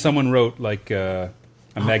short. And someone wrote like a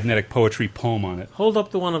magnetic poetry poem on it. Hold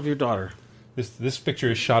up the one of your daughter. This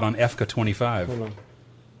picture is shot on EFCA 25. Hold on.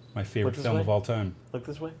 My favorite Look this film way. of all time. Look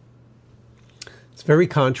this way. It's very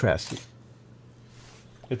contrasty.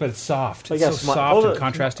 But it's soft. Oh, It's so soft and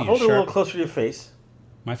contrasty and Hold it a little sharp. closer to your face.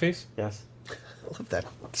 My face? Yes. I love that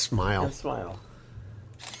smile. And smile.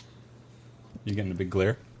 You getting a big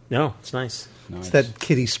glare? No, it's nice. No, It's that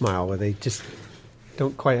kitty smile where they just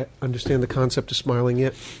don't quite understand the concept of smiling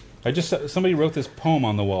yet. Somebody wrote this poem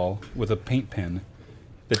on the wall with a paint pen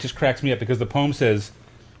that just cracks me up because the poem says,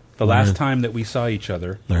 "The last time that we saw each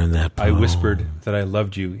other, Learn that I poem. whispered that I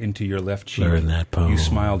loved you into your left cheek. Learn that poem. You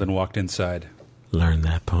smiled and walked inside." Learn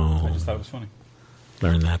that poem. I just thought it was funny.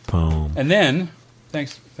 Learn that poem. And then,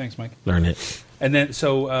 thanks, Mike. Learn it. And then,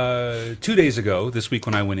 so 2 days ago, this week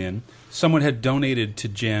when I went in, someone had donated to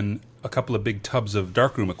Jen a couple of big tubs of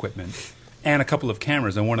darkroom equipment and a couple of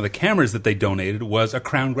cameras. And one of the cameras that they donated was a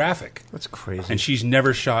Crown Graphic. That's crazy. And she's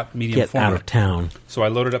never shot medium Get format. out of town. So I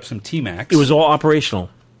loaded up some T-Max. It was all operational.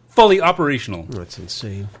 fully operational. That's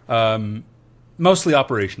insane. Mostly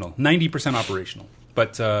operational. 90% operational.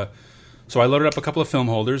 But so I loaded up a couple of film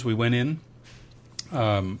holders. We went in.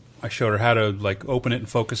 I showed her how to like open it and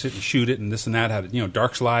focus it and shoot it and this and that. How to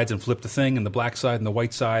dark slides and flip the thing and the black side and the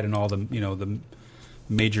white side and all the the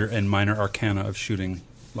major and minor arcana of shooting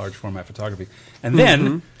large format photography. And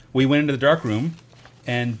then we went into the dark room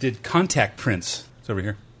and did contact prints. It's over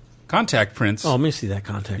here. Contact prints. Oh, let me see that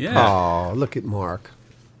contact. Yeah. Oh, look at Mark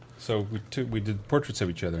So we did portraits of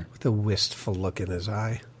each other. with a wistful look in his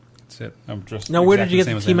eye. That's it. I'm dressed. Now, where did exactly you the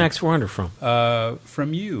get same the as Emma. T-Max 400 from?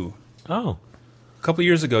 From you. Oh. A couple of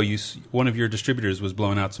years ago, one of your distributors was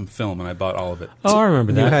blowing out some film, and I bought all of it. Oh, I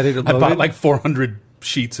remember that. You had it I loaded? bought like 400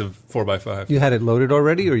 sheets of 4x5. You had it loaded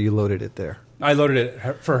already, or you loaded it there? I loaded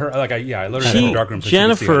it for her. I loaded it in the darkroom. So she could see how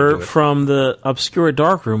to Jennifer do it. from the Obscura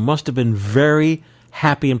Darkroom must have been very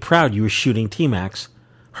happy and proud you were shooting T-Max,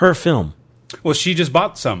 her film. Well, she just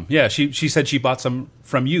bought some. Yeah, she said she bought some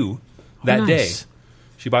from you that nice. day.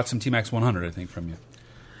 She bought some T-Max 100, I think, from you.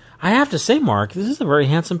 I have to say, Mark, this is a very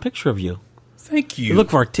handsome picture of you. Thank you. You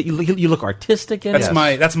look you look artistic in that's it.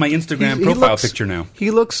 my Instagram profile picture now.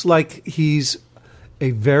 He looks like he's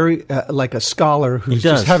a very like a scholar who's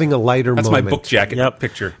does. just having a lighter That's moment. my book jacket Yep.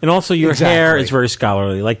 picture. And also your hair Exactly. is very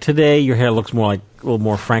scholarly. Like today, your hair looks more like a little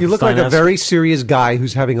more You Frankenstein. look like a very serious guy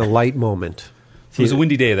who's having a light moment. It was a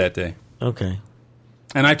windy day that day. Okay.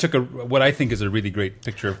 And I took what I think is a really great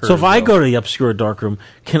picture of her. So if as I well. go to the Obscura Darkroom,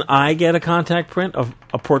 can I get a contact print of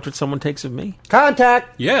a portrait someone takes of me?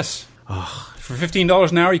 Contact. Yes. For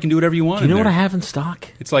 $15 an hour, you can do whatever you want. Do you know in what I there. have in stock?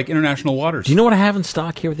 It's like international waters. Do you know what I have in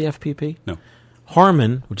stock here with the FPP? No.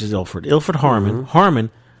 Harman, which is Ilford Harman, Harman,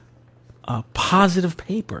 positive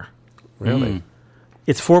paper. Really?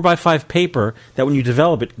 It's 4x5 paper that when you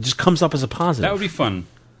develop it, it just comes up as a positive. That would be fun.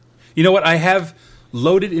 You know what? I have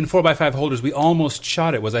loaded in 4x5 holders. We almost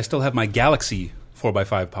shot it. I still have my Galaxy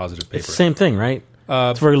 4x5 positive paper. It's the same thing, right?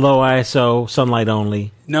 It's very low ISO, sunlight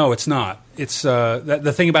only. No, it's not. It's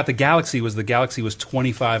the thing about the Galaxy was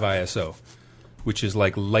 25 ISO, which is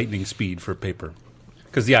like lightning speed for paper.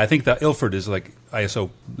 Because I think the Ilford is like ISO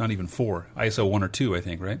not even 4, ISO 1 or 2, I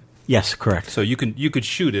think, right? Yes, correct. So you could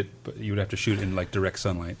shoot it, but you would have to shoot it in like direct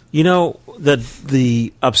sunlight. You know,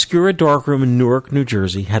 the Obscura Darkroom in Newark, New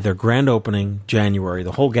Jersey had their grand opening January.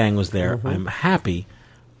 The whole gang was there. I'm happy.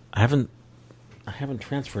 I haven't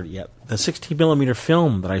transferred it yet. The 16mm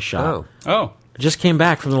film that I shot Oh, just came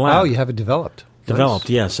back from the lab. Oh, you have it developed. Developed, Nice.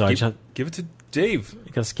 yeah. So I just give it to Dave.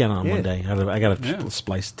 got to scan on Yeah. one day. I got to Yeah.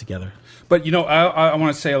 splice it together. But I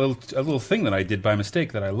want to say a little thing that I did by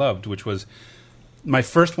mistake that I loved, which was my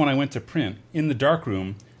first one I went to print in the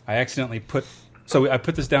darkroom. I accidentally I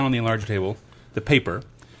put this down on the enlarger table, the paper.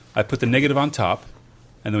 I put the negative on top,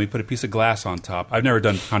 and then we put a piece of glass on top. I've never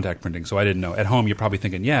done contact printing, so I didn't know. At home, you're probably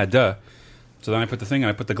thinking, yeah, duh. So then I put the thing, and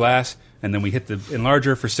I put the glass, and then we hit the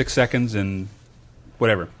enlarger for 6 seconds and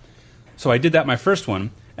whatever. So I did that my first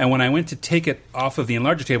one, and when I went to take it off of the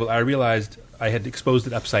enlarger table, I realized I had exposed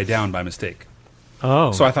it upside down by mistake.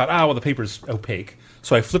 Oh. So I thought, well, the paper's opaque.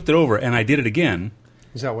 So I flipped it over, and I did it again,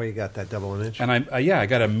 Is that why you got that double image? and I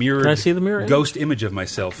got a mirrored Can I see the mirror ghost image of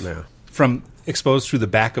myself Yeah. from exposed through the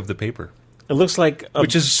back of the paper, it looks like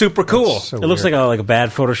which is super cool. So it looks weird. like a bad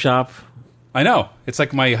Photoshop. I know. It's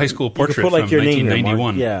like my high school You could portrait put like from your name here, Mark.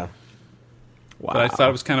 1991. Yeah. Wow. But I thought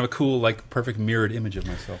it was kind of a cool, like, perfect mirrored image of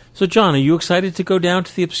myself. So, John, are you excited to go down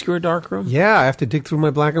to the obscure darkroom? Yeah, I have to dig through my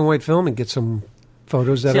black and white film and get some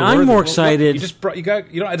photos that See, are I'm worthy. more excited.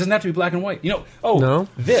 You know, it doesn't have to be black and white. No?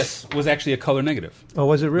 This was actually a color negative Oh,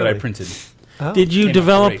 was it really? that I printed. Oh. Did you Came out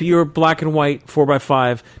develop great. your black and white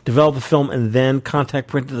 4x5, develop the film, and then contact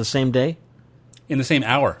printed the same day? In the same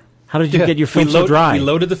hour. How did you Yeah. get your film so dry? We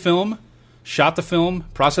loaded the film, shot the film,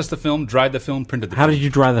 processed the film, dried the film, printed the How film. did you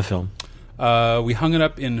dry the film? We hung it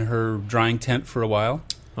up in her drying tent for a while,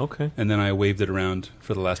 Okay. and then I waved it around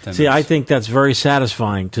for the last 10 See, minutes. I think that's very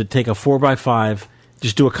satisfying to take a 4x5,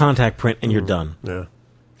 just do a contact print, and you're done. Yeah.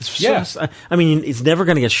 It's Yeah. I mean, it's never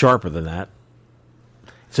going to get sharper than that.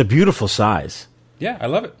 It's a beautiful size. Yeah, I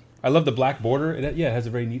love it. I love the black border. It has a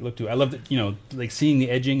very neat look to it. I love like seeing the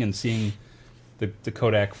edging and seeing the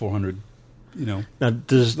Kodak 400. Now,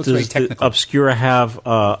 does Looks very the technical. Obscura have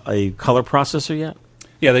a color processor yet?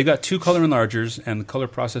 Yeah, they've got 2 color enlargers and color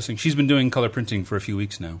processing. She's been doing color printing for a few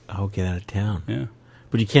weeks now. Oh, get out of town. Yeah,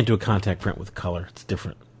 But you can't do a contact print with color. It's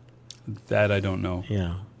different. that I don't know.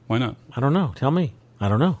 Yeah. Why not? I don't know. Tell me. I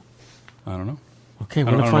don't know. I don't know. Okay, I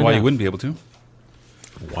we're don't going to know find why out. you wouldn't be able to.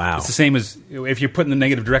 Wow. It's the same as if you're putting the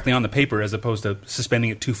negative directly on the paper as opposed to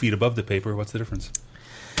suspending it 2 feet above the paper. What's the difference?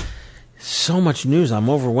 So much news. I'm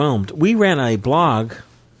overwhelmed. We ran a blog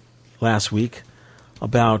last week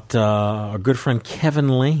about our good friend Kevin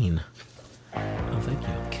Lane. Oh, thank you.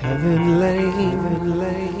 Kevin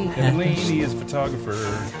Lane. Kevin Laney is a photographer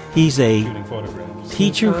He's a shooting photographs.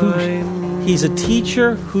 teacher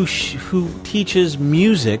who teaches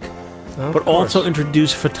music, Of but course. also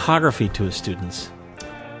introduced photography to his students.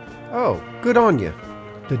 Oh, good on you.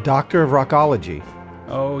 The Doctor of Rockology,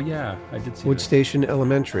 Oh yeah, I did see Wood that. Station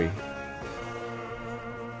Elementary.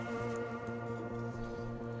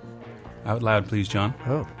 Out loud, please, John.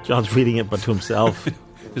 Oh, John's reading it, but to himself.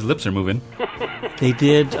 His lips are moving. They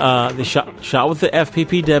did. They shot with the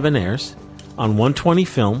FPP Debonaires on 120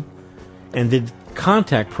 film, and did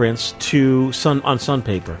contact prints on sun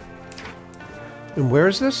paper. and where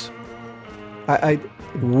is this? I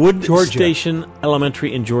Wood Georgia. Station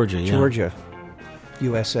Elementary in Georgia. Yeah. Georgia,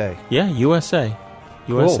 USA. Yeah, USA.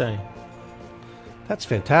 USA. That's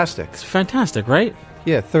fantastic. It's fantastic, right?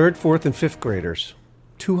 Yeah, 3rd, 4th, and 5th graders.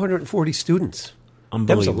 240 students. That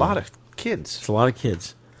was a Unbelievable. lot of kids. It's a lot of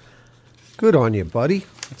kids. Good on you, buddy.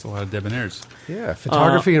 That's a lot of debonaires. Yeah,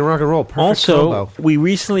 photography and rock and roll. Perfect Also, combo. we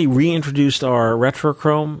recently reintroduced our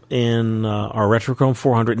Retrochrome in our Retrochrome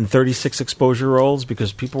 436 exposure rolls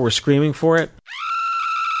because people were screaming for it.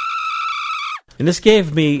 And this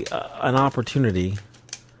gave me an opportunity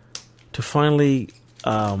to finally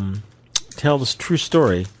tell this true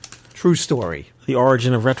story, True story. the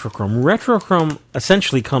origin of Retrochrome. Retrochrome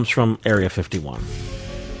essentially comes from Area 51.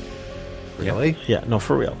 Really? Yeah, no,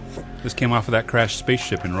 for real. This came off of that crashed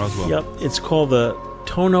spaceship in Roswell. Yep, it's called the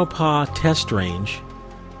Tonopah Test Range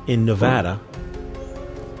in Nevada,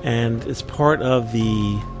 and it's part of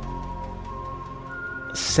the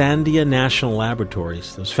Sandia National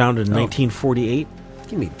Laboratories. It was founded in 1948.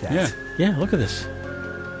 Give me that. Yeah. Yeah, look at this.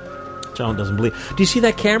 John doesn't believe. Do you see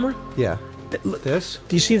that camera? Yeah. This?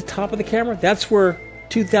 Do you see the top of the camera? That's where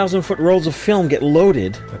 2,000-foot rolls of film get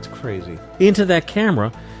loaded That's crazy. into that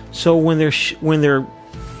camera. So when they're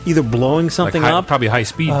either blowing something Like up, probably high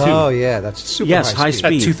speed, too. Oh, yeah, that's super Yes, high high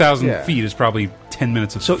speed. speed. At 2,000 Yeah. feet is probably 10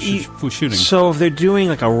 minutes of shooting. So if they're doing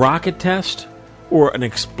like a rocket test or an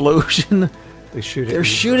explosion, They shoot it they're in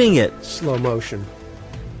shooting it slow motion.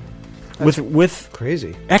 with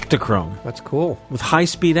Crazy. Ektachrome, That's cool. with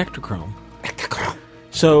high-speed Ektachrome.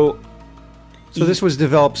 So So this was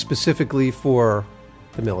developed specifically for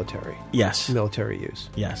the military, yes, military use.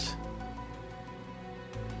 yes,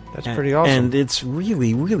 That's pretty awesome. and it's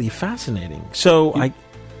really, really fascinating. So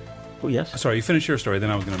yes. Sorry, you finish your story, then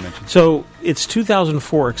I was going to mention. So it's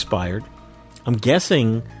 2004 expired. I'm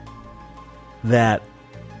guessing that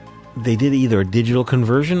they did either a digital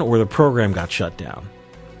conversion or the program got shut down.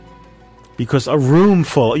 Because a room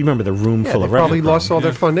full, you remember the room yeah, full they of probably Retrochrome. lost all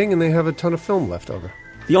their funding and they have a ton of film left over.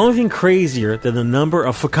 The only thing crazier than the number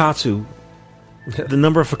of Fakatsu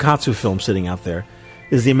films sitting out there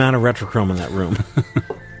is the amount of Retrochrome in that room.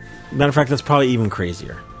 Matter of fact, that's probably even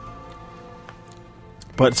crazier.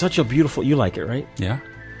 But such a beautiful, you like it, right? Yeah.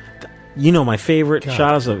 You know my favorite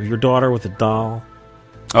shot is of your daughter with a doll.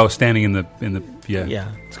 Oh, standing in the yeah.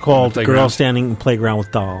 Yeah, it's called playground. Girl Standing in Playground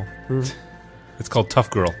with Doll. It's called Tough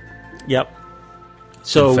Girl. Yep.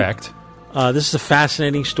 So, in fact. This is a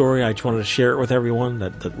fascinating story. I just wanted to share it with everyone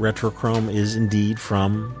that Retrochrome is indeed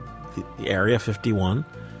from the Area 51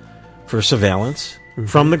 for surveillance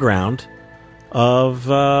from the ground. of,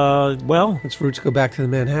 well, Its roots go back to the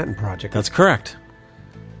Manhattan Project. that's correct.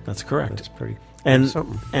 That's correct. That's pretty And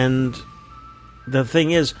something. and the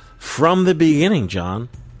thing is, from the beginning, John,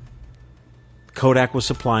 Kodak was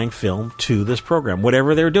supplying film to this program.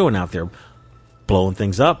 Whatever they were doing out there, blowing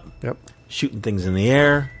things up, Yep. shooting things in the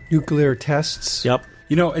air. Nuclear tests. Yep.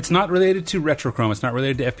 You know, it's not related to Retrochrome. It's not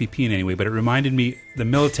related to FPP in any way, but it reminded me, the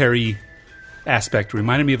military aspect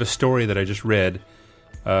reminded me of a story that I just read.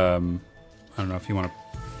 I don't know if you want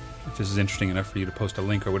to, if this is interesting enough for you to post a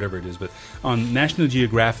link or whatever it is, but on National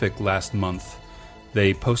Geographic last month,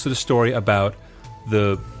 they posted a story about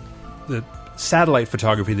the satellite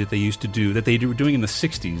photography that they used to do, that they were doing in the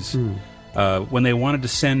 60s. When they wanted to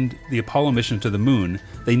send the Apollo mission to the moon,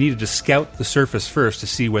 they needed to scout the surface first to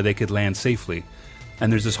see where they could land safely.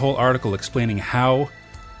 And there's this whole article explaining how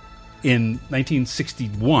in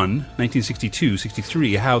 1961, 1962,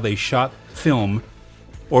 63, how they shot film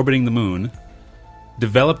orbiting the moon,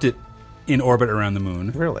 developed it in orbit around the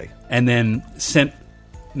moon, Really? and then sent,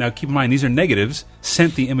 now keep in mind, these are negatives,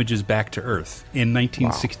 sent the images back to Earth in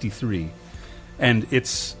 1963. And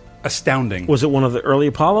it's astounding. Was it one of the early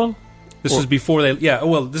Apollo? This was before they,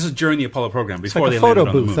 this is during the Apollo program, It's before like they a photo landed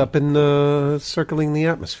on the booth moon. up in circling the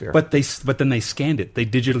atmosphere. But then they scanned it. They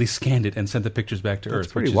digitally scanned it and sent the pictures back to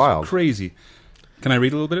Earth. pretty which is wild. crazy. Can I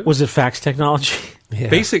read a little bit? Was it fax technology? Yeah.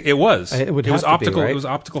 Basic. It was. It would was have to be, optical. right? It was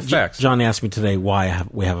optical fax. John asked me today why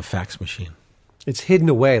we have a fax machine, It's hidden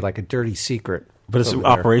away like a dirty secret. but it's over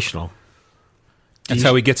there. operational. That's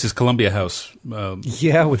how he gets his Columbia House.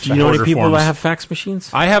 Yeah, with Do you know any order people forms. that have fax machines?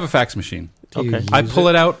 I have a fax machine. Do you Okay. I use pull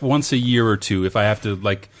it out once a year or two if I have to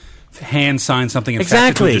hand sign something and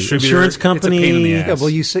Exactly. fax it to a distributor. Insurance It's a pain in the company. ass. Yeah, well,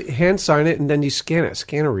 you hand sign it and then you scan it.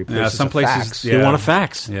 Scanner replaces some a places. fax. Yeah. You want a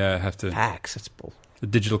fax? Yeah, I have to. Fax. That's bull. The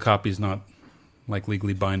digital copy is not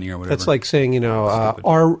legally binding or whatever. That's like saying, Stupid.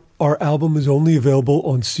 our album is only available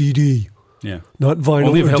on CD, yeah. not vinyl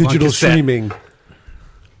Only or available on digital cassette. streaming.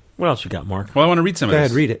 What else you got, Mark? Well, I want to read some of Go this.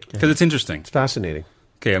 ahead, read it. Because it's interesting. It's fascinating.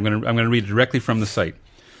 Okay, I'm going to read it directly from the site.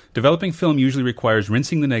 Developing film usually requires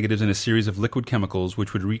rinsing the negatives in a series of liquid chemicals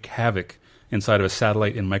which would wreak havoc inside of a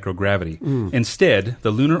satellite in microgravity. Instead,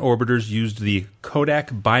 the lunar orbiters used the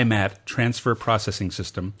Kodak Bimat transfer processing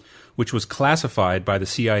system, which was classified by the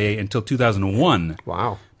CIA until 2001.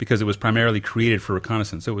 Wow. Because it was primarily created for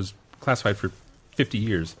reconnaissance. It was classified for 50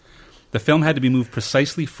 years. The film had to be moved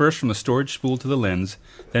precisely first from the storage spool to the lens,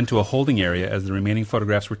 then to a holding area as the remaining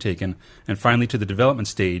photographs were taken, and finally to the development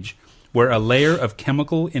stage, where a layer of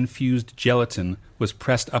chemical-infused gelatin was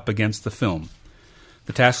pressed up against the film.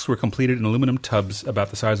 The tasks were completed in aluminum tubs about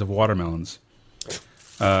the size of watermelons.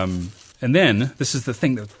 And then, this is the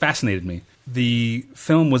thing that fascinated me, the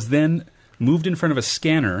film was then moved in front of a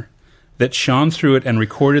scanner that shone through it and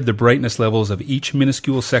recorded the brightness levels of each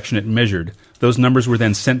minuscule section it measured. Those numbers were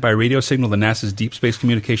then sent by radio signal to NASA's Deep Space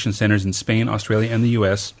Communication Centers in Spain, Australia, and the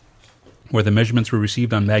U.S., where the measurements were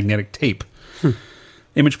received on magnetic tape.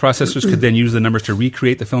 Image processors could then use the numbers to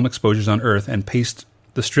recreate the film exposures on Earth and paste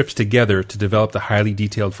the strips together to develop the highly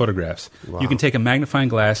detailed photographs. You can take a magnifying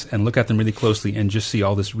glass and look at them really closely and just see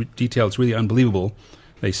all this detail. It's really unbelievable,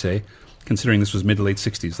 they say, considering this was mid to late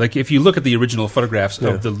 60s. Like, if you look at the original photographs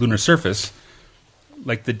of the lunar surface,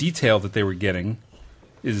 like, the detail that they were getting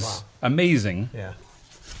is amazing. Yeah.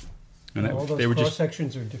 And that, All those they were just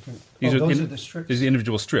sections are different. these those are are the strips. These are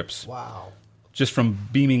individual strips. Wow. Just from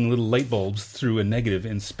beaming little light bulbs through a negative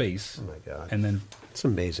in space. Oh, my God. And then, It's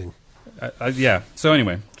amazing. yeah. So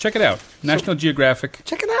anyway, check it out. National Geographic.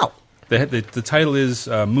 Check it out. The title is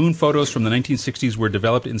Moon Photos from the 1960s Were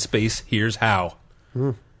Developed in Space. Here's How.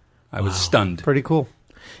 I was stunned. Pretty cool.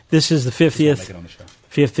 This is the Make 50th it on the show.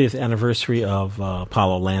 50th anniversary of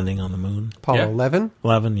Apollo landing on the moon. Apollo Yeah. 11?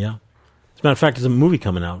 11, yeah. As a matter of fact, there's a movie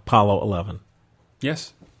coming out, Apollo 11.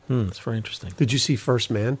 Yes. It's very interesting. Did you see First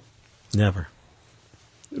Man? Never.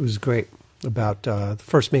 It was great. About the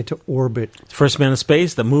first man to orbit First Man in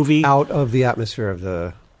Space, the movie. out of the atmosphere of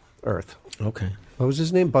the Earth. Okay. What was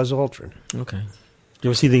his name? Buzz Aldrin. Okay. You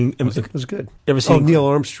ever see the It was good. ever Oh, seen Neil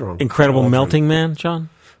Armstrong. Incredible Aldrin. Melting Man, John?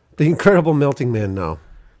 The Incredible Melting Man, no.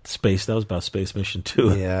 Space. That was about Space Mission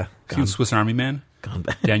 2. Yeah. Seen Swiss Army Man? Gone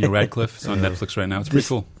back. Daniel Radcliffe. It's on Netflix right now. It's pretty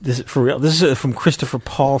cool. This is for real. This is from Christopher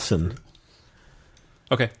Paulson.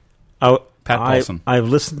 Okay. Pat Paulson. I've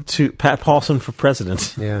listened to Pat Paulson for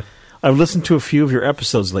president. Yeah. I've listened to a few of your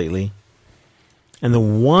episodes lately, and the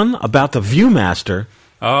one about the Viewmaster.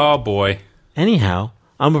 Oh, boy. Anyhow,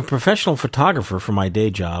 I'm a professional photographer for my day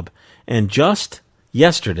job, and just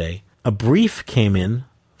yesterday, a brief came in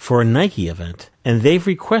for a Nike event, and they've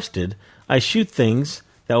requested I shoot things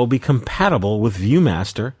that will be compatible with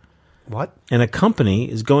Viewmaster What? And a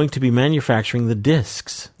company is going to be manufacturing the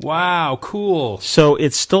discs. Wow, cool. So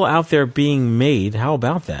it's still out there being made. How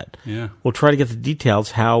about that? Yeah. We'll try to get the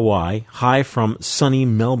details. How, why. Hi from sunny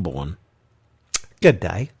Melbourne. Good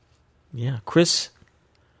day. Yeah. Chris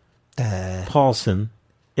Paulson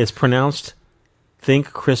is pronounced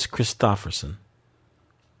think Chris Christopherson.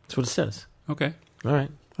 That's what it says. Okay. All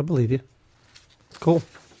right. I believe you. Cool.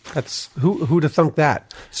 That's who'd have thunk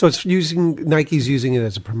that? So it's Nike's using it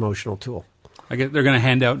as a promotional tool. I guess they're going to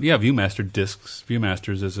hand out Viewmaster discs.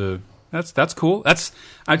 Viewmasters as a that's cool.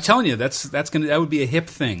 I'm telling you that would be a hip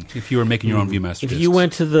thing if you were making your own Viewmaster. If discs. you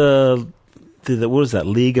went to the what was that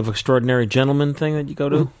League of Extraordinary Gentlemen thing that you go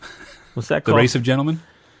to? What's that the called? Race of Gentlemen.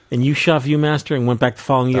 And you shot Viewmaster and went back the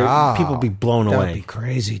following year, people would be blown away. That'd be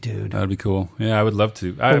crazy, dude. That'd be cool. Yeah, I would love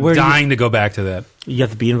to. I'm where do dying to go back to that. You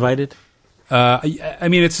have to be invited? I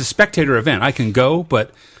mean, it's a spectator event. I can go,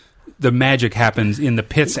 but the magic happens in the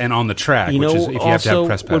pits and on the track, You know, which is if you have to have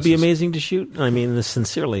press passes. would be amazing to shoot? I mean, this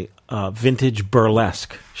sincerely, vintage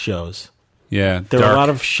burlesque shows. Yeah, There are a lot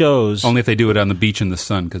of shows. Only if they do it on the beach in the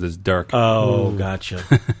sun because it's dark. Oh, gotcha.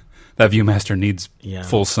 That Viewmaster needs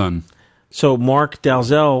full sun. So Mark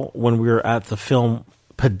Dalzell, when we were at the film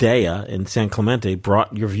Padea in San Clemente,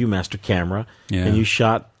 brought your Viewmaster camera, and you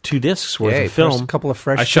shot 2 discs worth of film. First couple of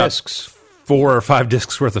fresh I shot discs. 4 or 5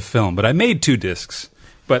 discs worth of film, but I made 2 discs.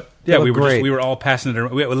 But yeah, They we look were great. we were all passing it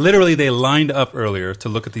around. Literally, they lined up earlier to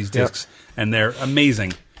look at these discs, and they're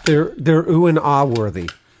amazing. They're ooh and ah worthy.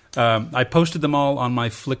 I posted them all on my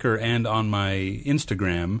Flickr and on my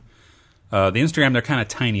Instagram. The Instagram, they're kind of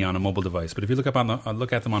tiny on a mobile device, but if you look at them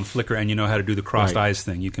on Flickr and you know how to do the crossed eyes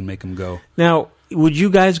thing, you can make them go. Now, would you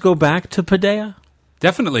guys go back to Padea?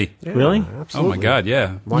 Definitely. Really? Absolutely. Oh my God,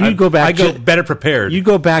 yeah. You'd go back. I go better prepared. You'd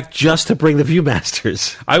go back just to bring the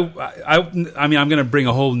Viewmasters. I mean, I'm going to bring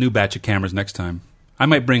a whole new batch of cameras next time. I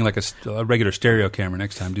might bring like a regular stereo camera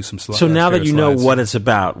next time. Do some slides. So now that you know what it's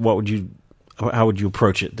about, how would you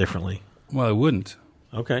approach it differently? Well, I wouldn't.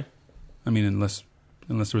 Okay. I mean, unless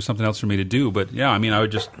there was something else for me to do. But yeah, I mean,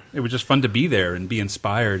 it was just fun to be there and be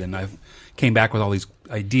inspired. And I came back with all these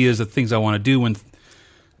ideas of things I want to do, and it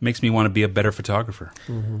makes me want to be a better photographer.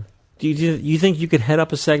 Mm-hmm. Do you think you could head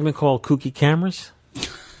up a segment called Kooky Cameras?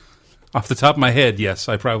 Off the top of my head, yes,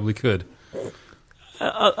 I probably could.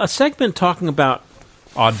 A segment talking about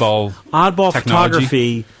oddball technology.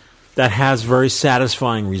 Photography that has very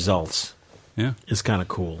satisfying results. Yeah, is kind of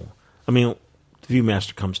cool. I mean,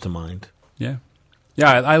 Viewmaster comes to mind. Yeah. Yeah,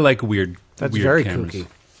 I like weird. That's weird very cameras. kooky.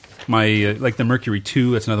 My like the Mercury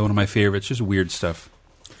 2. That's another one of my favorites. Just weird stuff.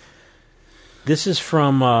 This is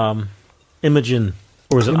from Imogen,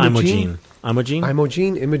 or is it Imogene?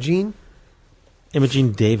 Imogene.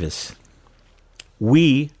 Imogen Davis.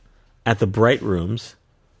 We at the Bright Rooms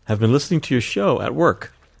have been listening to your show at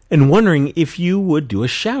work and wondering if you would do a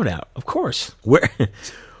shout out. Of course,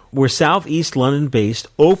 we're Southeast London based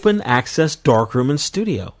open access darkroom and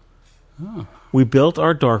studio. Oh. We built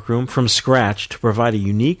our darkroom from scratch to provide a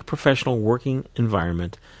unique professional working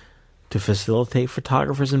environment to facilitate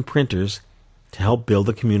photographers and printers to help build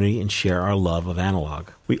a community and share our love of analog.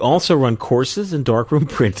 We also run courses in darkroom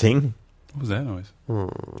printing. What was that noise?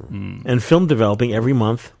 And film developing every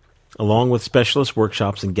month, along with specialist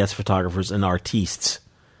workshops and guest photographers and artistes.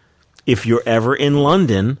 If you're ever in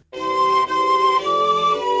London,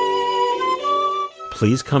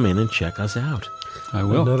 please come in and check us out. I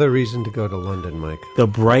will. Another reason to go to London, Mike. The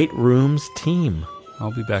Bright Rooms team.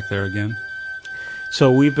 I'll be back there again. So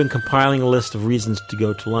we've been compiling a list of reasons to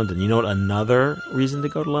go to London. You know what another reason to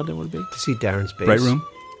go to London would be? To see Darren's bass. Bright Room?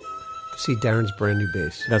 To see Darren's brand new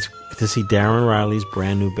bass. That's to see Darren Riley's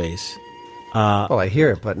brand new bass. Well, I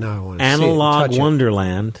hear it, but now I want to see it. Analog Touch it.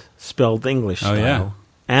 Wonderland, spelled English style. yeah.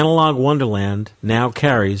 Analog Wonderland now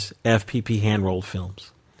carries FPP hand-rolled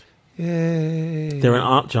films. Yay. They're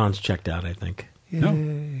an John's checked out, I think. No.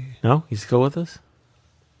 No? He's still with us?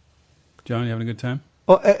 John, you having a good time?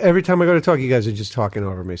 Well, every time I go to talk, you guys are just talking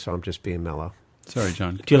over me, so I'm just being mellow. Sorry,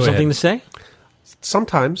 John. Do you have something to say?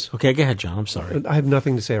 Sometimes. Okay, go ahead, John. I'm sorry. I have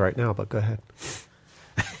nothing to say right now, but go ahead.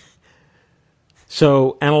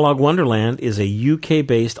 So, Analog Wonderland is a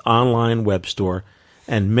UK-based online web store,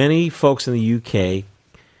 and many folks in the UK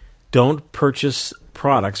don't purchase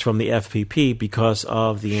products from the FPP because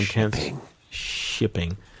of the intense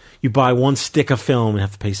shipping. You buy one stick of film and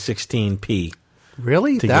have to pay 16p.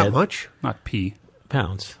 Really? To That get- much? Not P.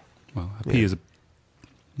 Pounds. Well, a P is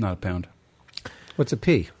not a pound. What's a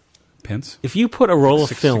P? Pence? If you put a roll of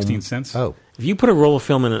film, 16 cents? Oh. if you put a roll of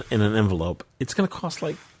film in an envelope, it's going to cost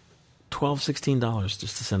like $16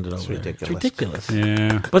 just to send it over. There. ridiculous. It's ridiculous.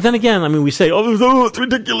 Yeah. But then again, I mean, we say, it's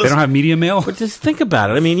ridiculous. They don't have media mail? But just think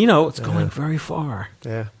about it. I mean, it's going very far.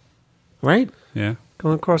 Yeah. Right? Yeah.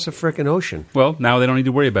 Going across a frickin' ocean. Well, now they don't need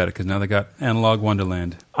to worry about it because now they got Analog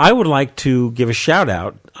Wonderland. I would like to give a shout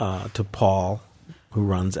out to Paul, who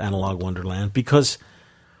runs Analog Wonderland, because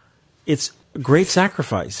it's a great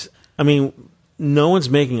sacrifice. I mean, no one's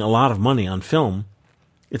making a lot of money on film.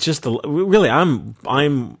 It's just really, I'm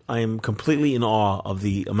completely in awe of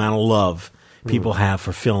the amount of love people have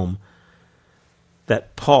for film.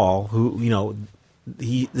 That Paul, who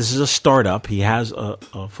this is a startup. He has a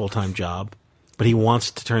full-time job, but he wants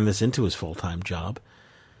to turn this into his full-time job.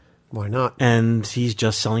 Why not? And he's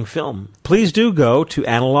just selling film. Please do go to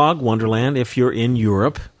Analog Wonderland if you're in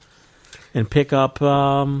Europe and pick up. You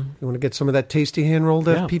want to get some of that tasty hand-rolled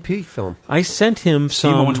FPP film? I sent him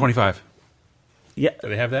some. SEMA 125. Yeah. Do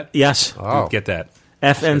they have that? Yes. Oh. Get that.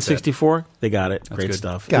 FN64. They got it. Great good.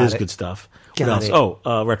 stuff. Got it is it. good stuff. Got What else? it.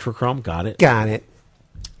 Oh, Retrochrome. Got it. Got it.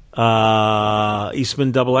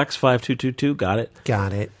 Eastman XX 5222. Got it.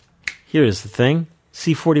 Got it. Here's the thing.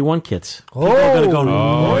 C41 kits. Oh,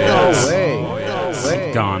 no yeah. way. No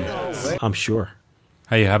way. Gone. I'm sure.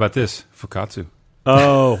 Hey, how about this? Fukatsu.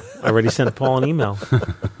 Oh, I already sent Paul an email.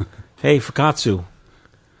 Hey, Fukatsu.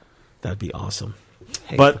 That'd be awesome.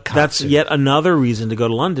 Hey, But Fukatsu. that's yet another reason to go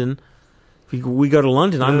to London. We go to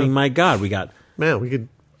London. I mean, my God, we got Man, we could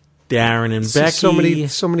Darren and see Becky.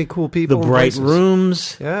 so many cool the people. and bright places.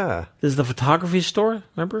 rooms. Yeah. There's the photography store.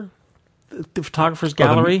 Remember the photographer's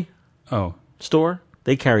gallery Oh. store?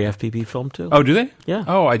 They carry FPP film too. Oh, do they? Yeah.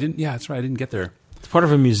 Oh, I didn't. Yeah, that's right. I didn't get there. It's part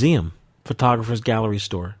of a museum. Photographer's gallery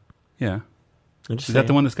store. Yeah. I'm just Is that saying.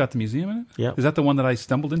 the one that's got the museum in it? Yep. Is that the one that I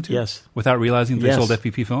stumbled into? Yes. Without realizing they Yes. sold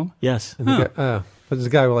FPP film? Yes. But this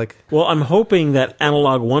guy was like, Well, I'm hoping that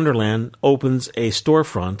Analog Wonderland opens a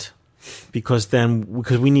storefront because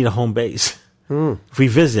we need a home base. If we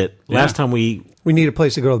visit, last time we need a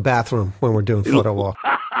place to go to the bathroom when we're doing photo walk.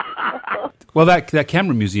 Well, that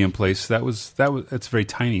camera museum place it's very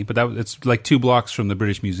tiny, but it's like 2 blocks from the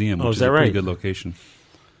British Museum, which is is that a pretty right? good location.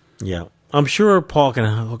 Yeah. I'm sure Paul can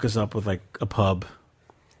hook us up with like a pub.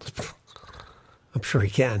 I'm sure he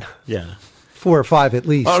can. Yeah. 4 or 5 at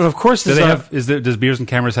least. Oh, and of course, Does Beers and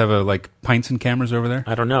Cameras have like pints and cameras over there?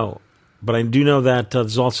 I don't know. But I do know that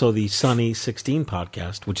there's also the Sunny 16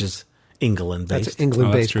 podcast, which is England-based. That's an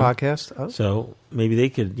England-based true. podcast. Oh, So maybe they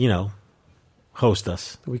could, host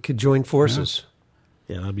us. we could join forces.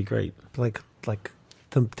 Yeah, that'd be great. Like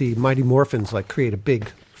the Mighty Morphins, like create a big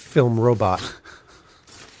film robot.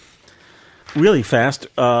 Really fast.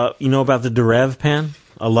 You know about the Derev pan?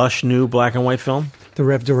 A lush new black and white film? The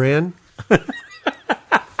Rev Duran.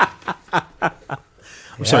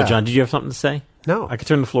 I'm sorry, John. Did you have something to say? No. I could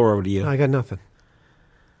turn the floor over to you. I got nothing.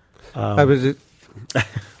 I was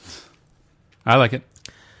I like it.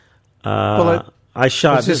 I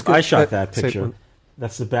shot Was this good? I shot that Say picture. one.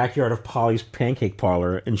 That's the backyard of Polly's Pancake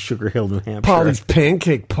Parlor in Sugar Hill, New Hampshire. Polly's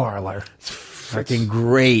Pancake Parlor. freaking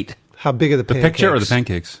great. How big are the The pancakes? picture or the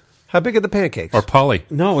pancakes? How big are the pancakes? Or Polly?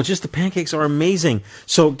 No, it's just the pancakes are amazing.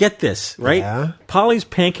 So get this, right? Yeah. Polly's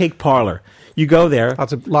Pancake Parlor. You go there.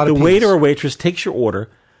 Lots of- lot of the peas. waiter or waitress takes your order.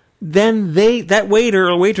 Then that waiter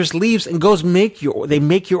or waitress leaves and goes make your They're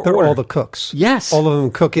order. all the cooks. Yes. All of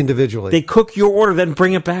them cook individually. They cook your order, then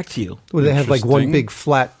bring it back to you. Do they have like one Interesting. big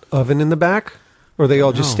flat oven in the back? Or they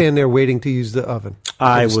all just No. stand there waiting to use the oven?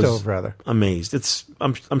 I Or was the stove, rather. amazed.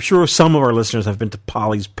 I'm sure some of our listeners have been to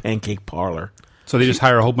Polly's Pancake Parlor. So they just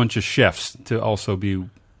hire a whole bunch of chefs to also be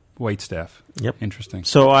wait staff. Yep. Interesting.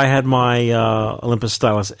 So I had my Olympus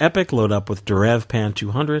Stylus Epic load up with Derev Pan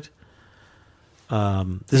 200.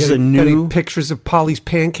 This is a Got new any pictures of Polly's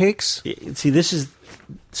pancakes? See, this is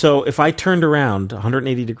so. If I turned around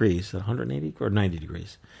 180 degrees, 180 or 90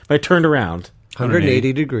 degrees. If I turned around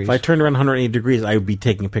 180 degrees. If I turned around 180 degrees, I would be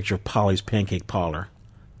taking a picture of Polly's Pancake Parlor.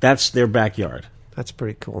 That's their backyard. That's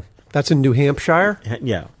pretty cool. That's in New Hampshire?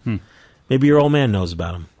 Yeah. Maybe your old man knows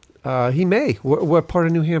about him. He may. What part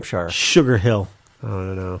of New Hampshire? Sugar Hill. I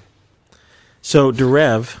don't know. So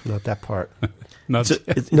Derev. Not that part.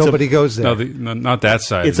 Nobody goes there. Not that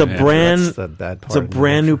side. It's a Yeah. brand. That's the bad It's part a of New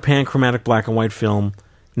brand new panchromatic black and white film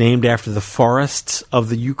named after the forests of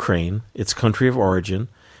the Ukraine, its country of origin.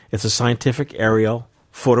 It's a scientific aerial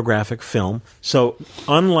photographic film. So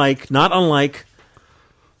not unlike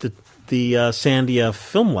the Sandia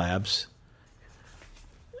Film Labs,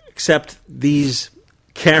 except these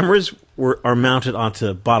cameras are mounted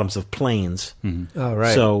onto bottoms of planes. Oh,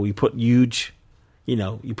 right. So you put you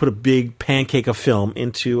put a big pancake of film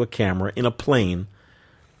into a camera in a plane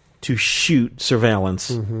to shoot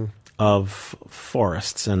surveillance of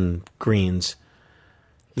forests and greens.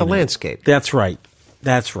 The landscape. That's right.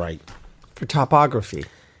 That's right. For topography.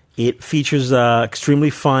 It features extremely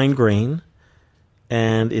fine grain,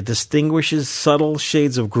 and it distinguishes subtle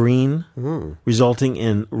shades of green, resulting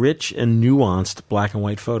in rich and nuanced black and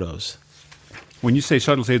white photos. When you say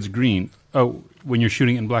subtle shades of green, when you're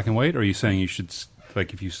shooting it in black and white, or are you saying you should,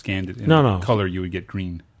 like, if you scanned it in color, you would get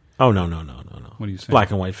green? Oh, no. What are you saying? Black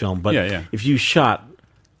and white film. But if you shot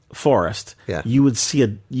forest, you would see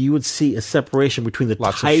a separation between the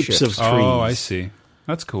types of trees. Oh, I see.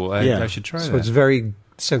 That's cool. I should try that. So it's very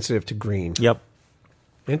sensitive to green. Yep.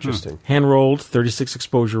 Interesting. Hand-rolled, 36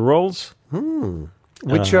 exposure rolls.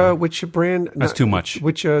 Which brand? That's too much.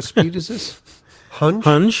 Which speed is this? Hunch?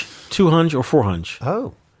 Hunch, 2 hunch, or 4 hunch.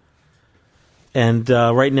 Oh. And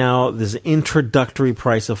right now, there's an introductory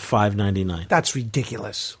price of $5.99. That's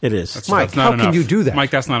ridiculous. It is. Mike, how can you do that?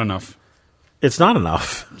 Mike, that's not enough. It's not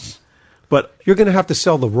enough. But you're going to have to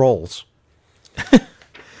sell the rolls.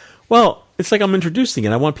 Well, it's like I'm introducing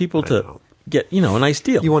it. I want people to get, a nice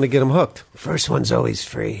deal. You want to get them hooked. First one's always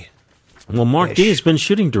free. Well, Mark D has been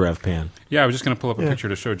shooting DerevPan. Yeah, I was just going to pull up a picture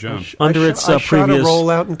to show John. Under its I previous... shot a roll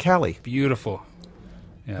out in Cali. Beautiful.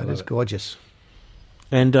 Yeah, that is gorgeous.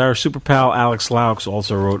 And our super pal Alex Laux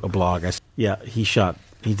also wrote a blog. He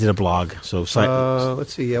did a blog. So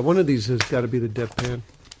let's see. Yeah, one of these has got to be the DevPan.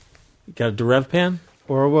 You got a DerevPan?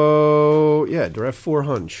 Or, Derev 4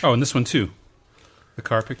 Hunch. Oh, and this one too. The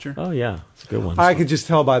car picture? Oh, yeah. It's a good one. I could just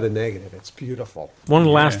tell by the negative. It's beautiful. One of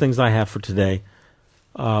the last things I have for today,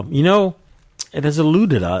 it has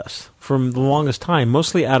eluded us from the longest time,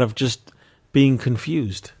 mostly out of just being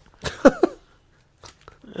confused.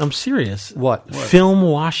 I'm serious. What? Film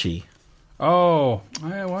washi. Oh,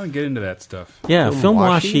 I want to get into that stuff. Yeah, Film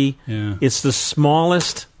washi. Yeah. It's the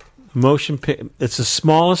smallest it's the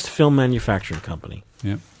smallest film manufacturing company.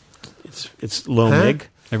 Yeah. It's Lomig.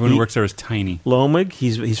 Everyone who works there is tiny. Lomig,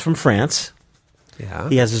 he's from France. Yeah.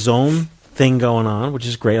 He has his own thing going on, which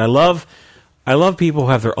is great. I love people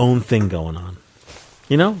who have their own thing going on.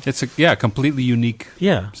 It's completely unique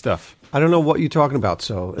stuff. I don't know what you're talking about,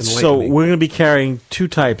 so enlighten me. We're going to be carrying 2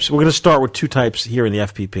 types. We're going to start with 2 types here in the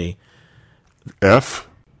FPP. F?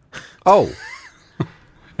 Oh.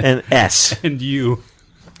 And S. And U.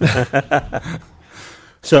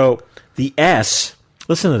 So the S,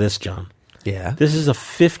 listen to this, John. Yeah. This is a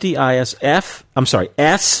 50 S. S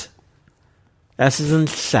is in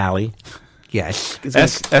Sally. Yes.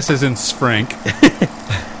 S is in Frank.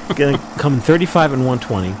 Going to come in 35 and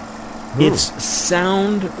 120. It's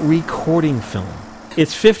sound recording film.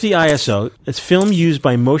 It's 50 ISO. It's film used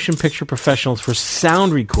by motion picture professionals for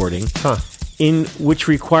sound recording, in which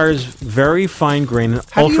requires very fine grain and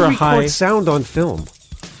How ultra do you high record sound on film.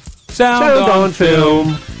 Sound on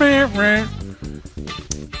film.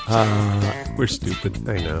 We're stupid.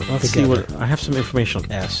 I know. Let's see what I have some information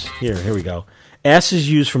on S. Here we go. S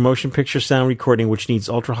is used for motion picture sound recording, which needs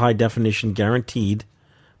ultra high definition guaranteed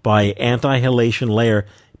by anti-halation layer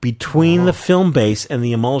between the film base and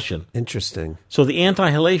the emulsion. Interesting. So the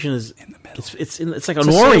anti-halation is in the middle. It's like an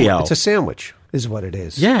Oreo. It's a sandwich, is what it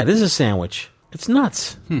is. Yeah, it is a sandwich. It's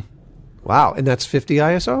nuts. Wow, and that's 50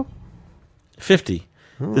 ISO? 50.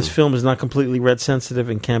 This film is not completely red sensitive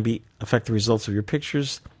and can affect the results of your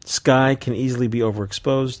pictures. Sky can easily be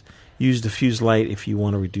overexposed. Use diffuse light if you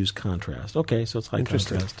want to reduce contrast. Okay, so it's high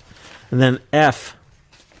contrast. And then F.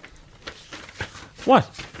 What?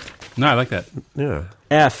 No, I like that. Yeah.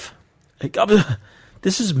 F.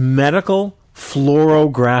 This is medical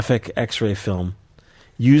fluorographic X-ray film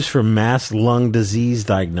used for mass lung disease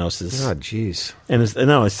diagnosis. Oh, jeez. And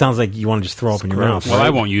it sounds like you want to just throw up in your mouth. Well,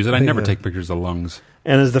 I won't use it. I never take pictures of lungs.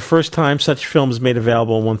 And is the first time such film is made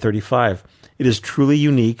available in 135. It is truly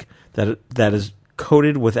unique that is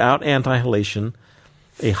coated without anti-halation,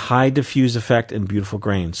 a high diffuse effect, and beautiful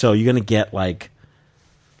grain. So you're going to get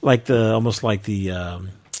almost like the.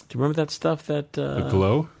 Do you remember that stuff that the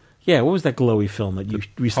glow? Yeah, what was that glowy film that you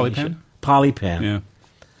recently Polypan? Polypan. Yeah.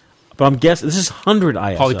 But I'm guessing this is 100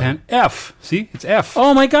 ISO. Polypan F. See, it's F.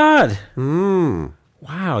 Oh my God.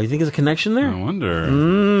 Wow, you think there's a connection there? I wonder.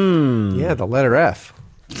 Yeah, the letter F.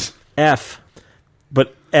 F.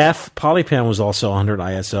 But F, Polypan was also 100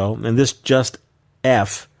 ISO, and this just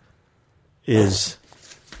F is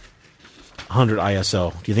 100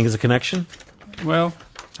 ISO. Do you think there's a connection? Well,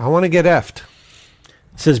 I want to get F'd.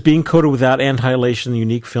 It says, being coated without anti-halation, the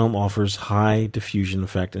unique film offers high diffusion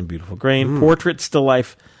effect and beautiful grain. Portrait, still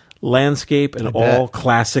life, landscape, and all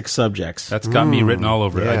classic subjects. That's got me written all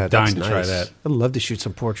over it. Yeah, I'm dying to try that. I'd love to shoot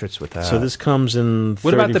some portraits with that. So this comes in 35.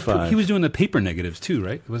 What about he was doing the paper negatives too,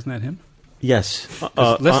 right? Wasn't that him? Yes,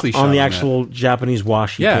 Leslie shot on the on actual Japanese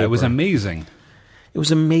washi Yeah, paper. it was amazing. It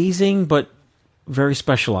was amazing, but very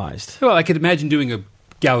specialized. Well, I could imagine doing a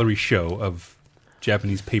gallery show of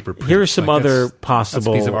Japanese paper prints. Here are some Like, other that's a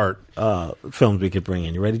possible piece of art. Films we could bring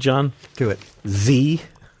in. You ready, John? Do it. Z,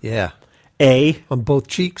 Yeah. A, On both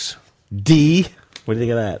cheeks. D. What do you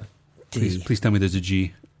think of that? Please tell me there's a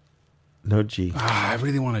G. No G. I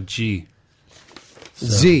really want a G.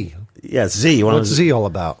 Z. Yeah, Z. You want What's Z all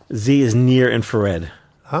about? Z is near infrared.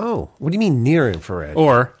 Oh, what do you mean near infrared?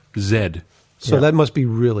 Or Z. So that must be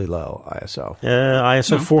really low ISO.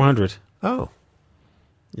 ISO 400. Oh.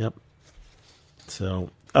 Yep. So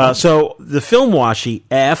the film washi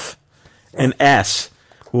F and S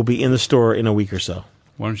will be in the store in a week or so.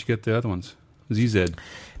 Why don't you get the other ones? ZZ.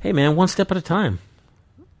 Hey, man, one step at a time.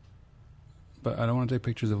 But I don't want to take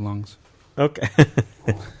pictures of lungs. Okay.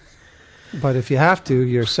 But if you have to,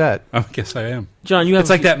 you're set. I guess I am. John, you have... It's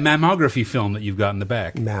like that mammography film that you've got in the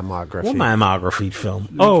back. Mammography. What mammography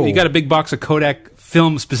film? Oh. You got a big box of Kodak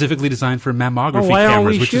film specifically designed for mammography why aren't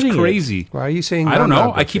cameras, we which is shooting it? crazy. Why are you saying I don't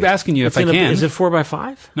know. I mammography? keep asking you if I It's in can. Is it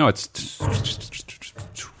 4x5? No, it's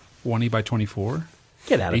 20 by 24.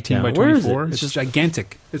 Get out of 18 town. by Where is 24. it? It's just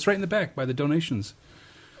gigantic. It's right in the back by the donations.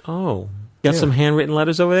 Oh. Got some handwritten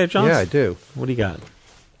letters over there, John? Yeah, I do. What do you got?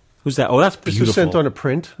 Who's that? Oh, that's This beautiful. was sent on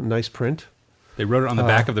a nice print, They wrote it on the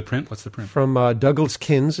back of the print. What's the print? from Douglas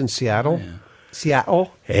Kins in Seattle. Yeah.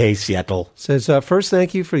 Seattle. Hey, Seattle. Says, first,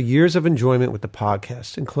 thank you for years of enjoyment with the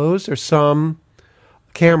podcast. Enclosed are some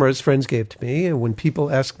cameras friends gave to me, and when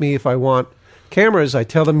people ask me if I want cameras, I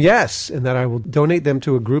tell them yes, and that I will donate them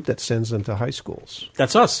to a group that sends them to high schools.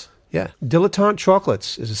 That's us. Yeah. Dilettante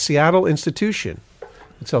Chocolates is a Seattle institution.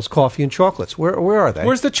 It sells coffee and chocolates. Where are they?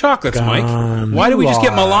 Where's the chocolates, Mike? Gone. Why do we just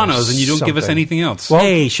get You Milanos and you don't are give us something. anything else?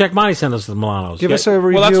 Hey, Shaq Monty sent us the Milanos. Give Yeah. us a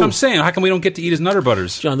review. Well, that's what I'm saying. How come we don't get to eat his Nutter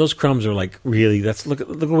Butters? John, those crumbs are like really. Look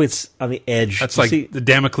at the way it's on the edge. That's You like see- the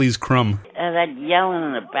Damocles crumb. That yelling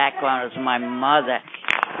in the background is my mother.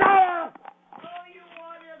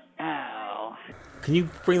 Oh. Can you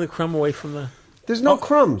bring the crumb away from the? There's no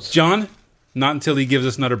crumbs. John, not until he gives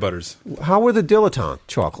us Nutter Butters. How were the dilettante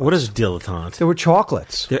chocolates? What is dilettante? They were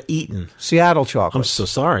chocolates. They're eaten. Seattle chocolates. I'm so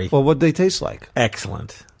sorry. Well, what'd they taste like?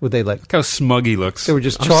 Excellent. Would they like? Look how smug he looks. They were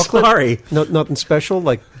just I'm chocolate. sorry. No, nothing special.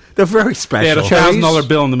 Like They're very They had special. a Cherries? $1,000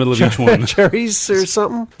 bill in the middle of each one. cherries or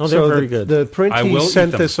something. Oh, they're So very the, good. The print I he will eat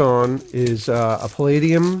sent them. this on is a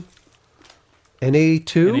Palladium Na2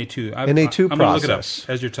 Na2. Na2 I'm gonna look it up. process.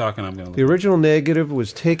 As you're talking, I'm going to The look original negative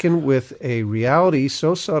was taken with a reality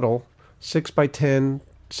so subtle 6x10,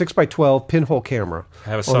 6x12 pinhole camera I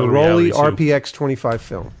have a on subtle a Rolly reality, too. RPX 25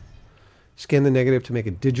 film. Scan the negative to make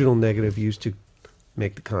a digital negative used to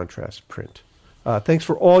make the contrast print. Thanks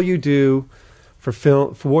for all you do for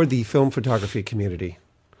the film photography community.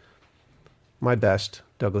 My best,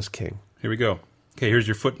 Douglas King. Here we go. Okay, here's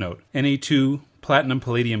your footnote. Na2 Platinum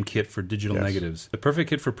Palladium Kit for digital Yes. negatives. The perfect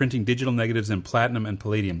kit for printing digital negatives in platinum and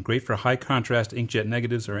palladium. Great for high contrast inkjet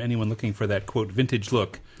negatives or anyone looking for that, quote, vintage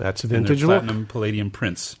look. That's a in their vintage look. platinum palladium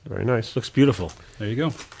prints. Very nice. Looks beautiful. There you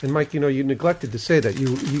go. And Mike, you neglected to say that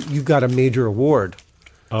you got a major award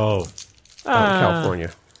Oh, out in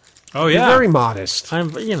California. Oh, You're yeah. very modest.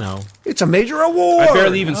 I'm. It's a major award. I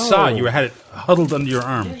barely even saw it. You had it huddled under your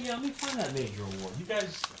arm. Yeah. Let me find that major award.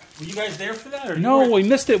 Were you guys there for that? Or No, we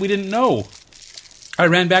missed it. We didn't know. I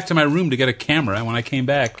ran back to my room to get a camera, and when I came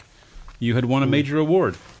back, you had won a major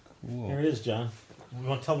award. Here it is, John. We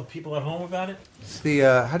want to tell the people at home about it. It's the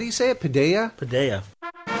how do you say it? Padea? Padea.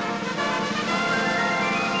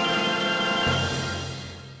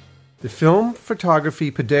 The Film Photography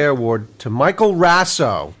Padea Award to Michael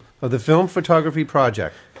Rasso of the Film Photography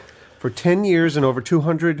Project. For 10 years and over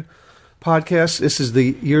 200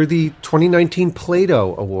 podcasts, you're the 2019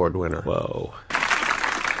 Plato Award winner. Whoa.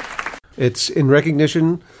 It's in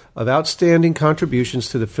recognition of outstanding contributions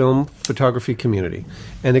to the film photography community.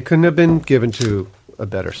 And it couldn't have been given to a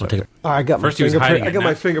better subject. I got First he was my hiding fingerprint. I it. got Now-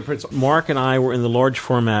 my fingerprints. Mark and I were in the large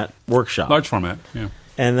format workshop. Large format, yeah.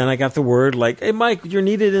 And then I got the word like, "Hey, Mike, you're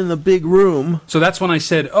needed in the big room." So that's when I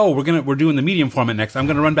said, "Oh, we're doing the medium format next. I'm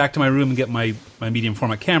going to run back to my room and get my medium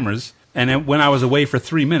format cameras." And then when I was away for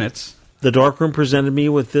 3 minutes, The darkroom presented me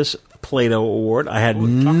with this Plato Award. I had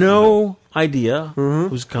no idea who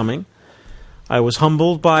was coming. I was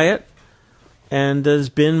humbled by it, and it's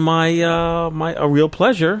been my a real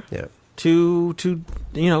pleasure to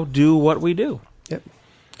do what we do. Yep.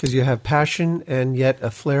 Because you have passion and yet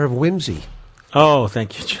a flair of whimsy. Oh,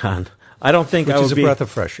 thank you, John. I don't think Which I would is a be breath of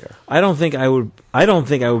fresh air. I don't think I would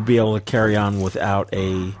be able to carry on without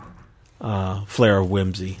a flair of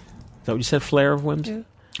whimsy. Is that what you said? Flair of whimsy?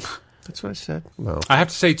 That's what I said. Well, I have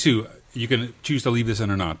to say, too, you can choose to leave this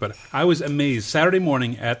in or not. But I was amazed. Saturday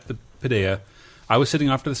morning at the Padea, I was sitting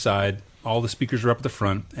off to the side. All the speakers were up at the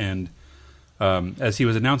front, and as he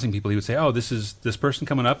was announcing people, he would say, "Oh, this is this person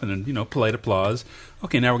coming up," and then, polite applause.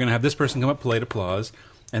 Okay, now we're going to have this person come up, polite applause,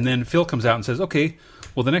 and then Phil comes out and says, "Okay,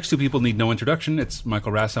 well, the next two people need no introduction. It's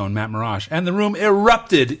Michael Rasso and Matt Marash," and the room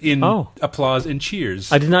erupted in applause and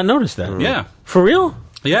cheers. I did not notice that. Yeah, for real.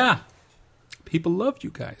 Yeah, people loved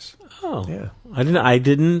you guys. Oh, yeah. I did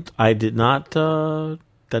not.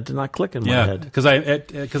 That did not click in my head because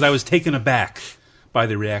I was taken aback by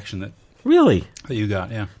the reaction that you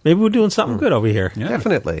got. Yeah, maybe we're doing something good over here. Yeah.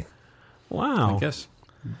 Definitely. Wow. I guess.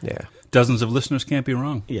 Yeah. Dozens of listeners can't be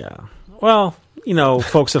wrong. Yeah. Well,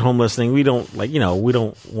 folks at home listening, we don't we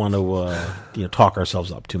don't want to talk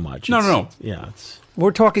ourselves up too much. No. Yeah,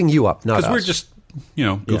 we're talking you up, not us. Because we're just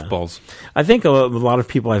goofballs. Yeah. I think a lot of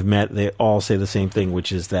people I've met, they all say the same thing,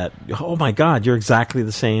 which is that, oh my God, you're exactly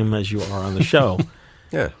the same as you are on the show.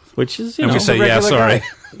 Yeah. Which is, we say, yeah, sorry.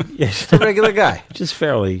 Yes, a regular guy. Which is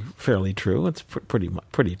fairly true. It's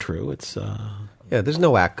pretty true. It's there's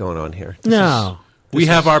no act going on here. We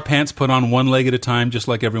have our pants put on one leg at a time, just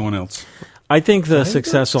like everyone else. I think the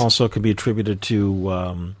success also could be attributed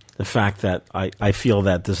to the fact that I feel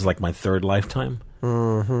that this is like my third lifetime.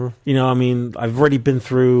 Mm-hmm. I've already been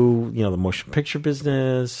through, the motion picture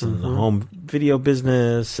business and the home video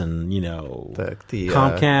business and, the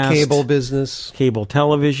Comcast, cable business, cable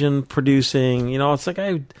television producing. It's like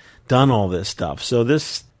I've done all this stuff. So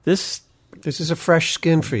this is a fresh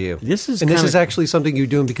skin for you. This is actually something you're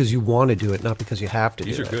doing because you want to do it, not because you have to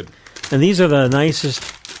do it. These are good. And these are the nicest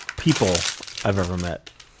people I've ever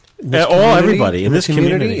met. Everybody in this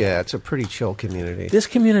community. Yeah, it's a pretty chill community. This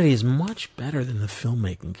community is much better than the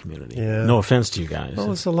filmmaking community. Yeah. No offense to you guys. Well,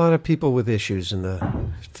 there's a lot of people with issues in the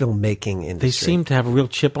filmmaking industry. They seem to have a real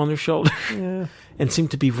chip on their shoulder. Yeah. And seem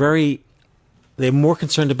to be they're more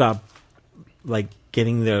concerned about,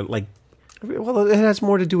 getting their, Well, it has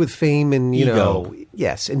more to do with fame and, ego.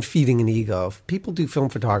 Yes, and feeding an ego. If people do film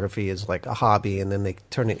photography as like a hobby and then they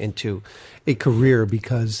turn it into a career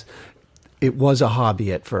because it was a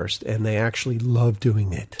hobby at first, and they actually love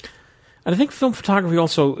doing it. And I think film photography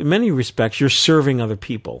also, in many respects, you're serving other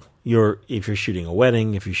people. If you're shooting a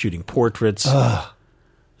wedding, if you're shooting portraits.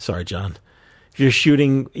 Sorry, John. If you're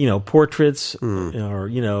shooting, portraits, or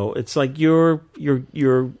it's like you're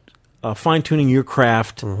fine tuning your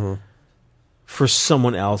craft for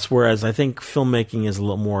someone else. Whereas I think filmmaking is a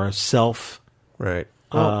little more right.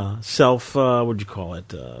 What would you call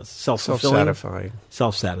it? Self-satisfying.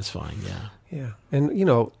 Self-satisfying, yeah. Yeah. And,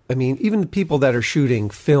 even the people that are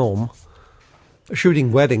shooting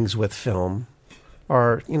weddings with film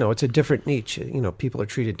are, it's a different niche. People are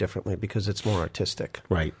treated differently because it's more artistic.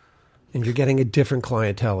 Right. And you're getting a different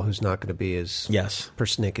clientele who's not going to be as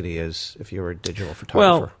persnickety as if you were a digital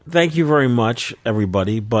photographer. Well, thank you very much,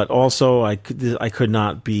 everybody. But also, I could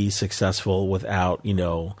not be successful without,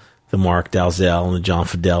 the Mark Dalzell and the John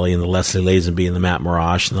Fideli and the Leslie Lazenby and the Matt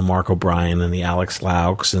Marash and the Mark O'Brien and the Alex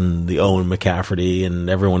Laux and the Owen McCafferty and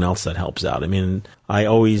everyone else that helps out. I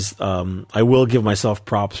always, I will give myself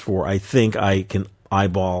props for, I think I can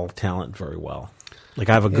eyeball talent very well. I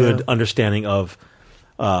have a good understanding of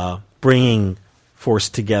bringing force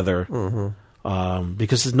together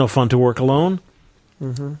because it's no fun to work alone.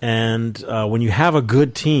 And when you have a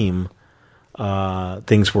good team,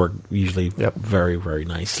 things work usually very, very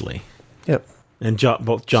nicely. Yep. And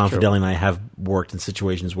both John Fideli and I have worked in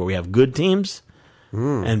situations where we have good teams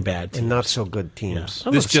and bad teams. And not so good teams.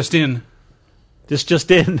 Yeah. This just in. This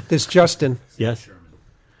Justin. Yes.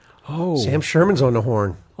 Oh. Sam Sherman's on the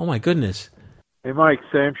horn. Oh, my goodness. Hey, Mike,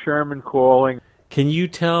 Sam Sherman calling. Can you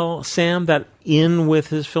tell Sam that in with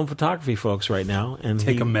his film photography folks right now? And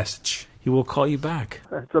take a message. He will call you back.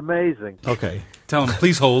 That's amazing. Okay. Tell him,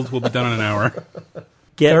 please hold. We'll be done in an hour.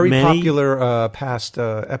 Very popular past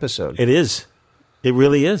episode. It is. It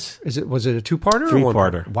really is. Was it a two-parter?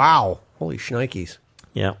 Three-parter. Wow. Holy shnikes.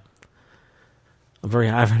 Yeah. I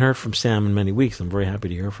haven't heard from Sam in many weeks. I'm very happy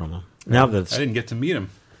to hear from him. Now that I didn't get to meet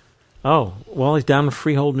him. Oh, well, he's down in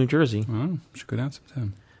Freehold, New Jersey. Oh, should go down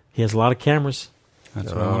sometime. He has a lot of cameras.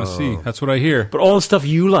 That's what I want to see. That's what I hear. But all the stuff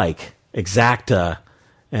you like, Exacta,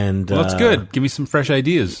 and well, that's good. Give me some fresh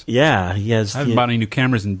ideas. Yeah, he has. I haven't bought any new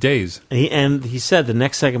cameras in days. And he said the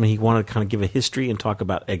next segment he wanted to kind of give a history and talk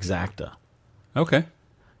about Exacta. Okay.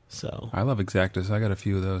 So I love Exactas. I got a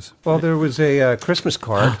few of those. Well, there was a Christmas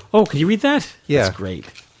card. Oh, can you read that? Yeah, that's great.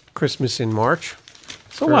 Christmas in March.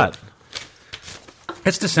 So what?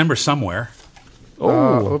 It's December somewhere.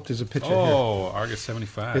 There's a picture here. Oh, Argus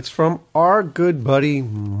 75. It's from our good buddy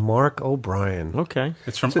Mark O'Brien. Okay.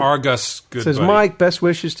 It's from Argus good It says, buddy. Mike, best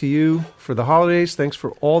wishes to you for the holidays. Thanks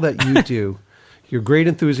for all that you do. Your great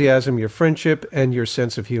enthusiasm, your friendship, and your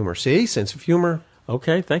sense of humor. See? Sense of humor.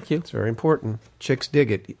 Okay, thank you. It's very important. Chicks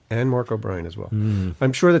dig it. And Mark O'Brien as well.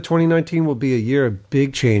 I'm sure that 2019 will be a year of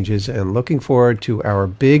big changes and looking forward to our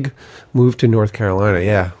big move to North Carolina.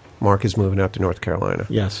 Yeah, Mark is moving out to North Carolina.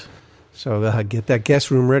 Yes. So get that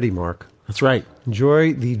guest room ready, Mark. That's right.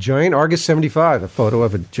 Enjoy the giant Argus 75, a photo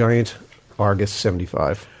of a giant Argus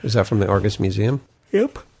 75. Is that from the Argus Museum?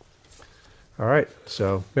 Yep. All right.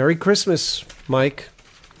 So, Merry Christmas, Mike.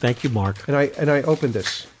 Thank you, Mark. And I opened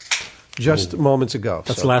this just moments ago.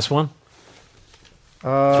 That's the last one?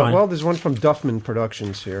 fine. Well, there's one from Duffman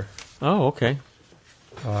Productions here. Oh, okay.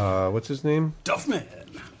 What's his name? Duffman.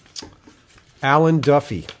 Alan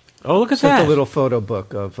Duffy. Oh, look at Sent that. a little photo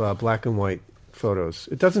book of black and white photos.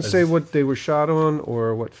 It doesn't say what they were shot on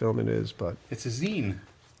or what film it is, but It's a zine.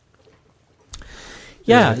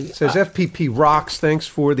 Yeah. it says FPP rocks. Thanks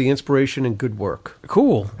for the inspiration and good work,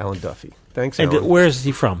 Cool. Alan Duffy. Thanks, And Alan. where is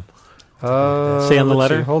he from? Say on the let's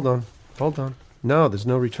letter? see. Hold on. No, there's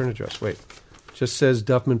no return address. Wait, just says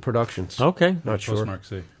Duffman Productions. Okay. Not sure. Postmark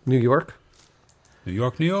say. New York. New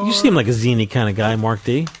York, New York. You seem like a zany kind of guy, Mark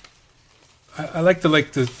D. I like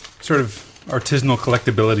the sort of artisanal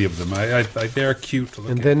collectability of them. I they're cute to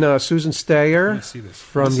look And at. then Susan Stayer see this.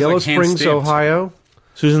 from This is Yellow like Springs, hand-stamped. Ohio.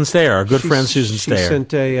 Susan Stayer, our good friend Susan She Stayer.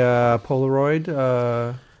 sent a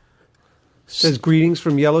Polaroid. Says greetings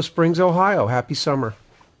from Yellow Springs, Ohio. Happy summer.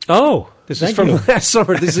 Oh, This is thank from you. last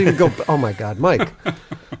summer. This even go. Oh my God, Mike,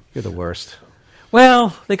 you're the worst.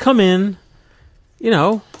 Well, they come in,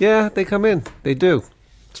 Yeah, they come in. They do.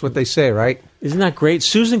 That's what they say, right? Isn't that great?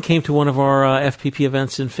 Susan came to one of our FPP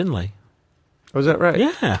events in Findlay. Oh, is that right?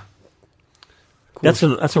 Yeah. Cool, That's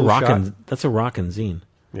a cool rockin' shot. that's a rockin' zine.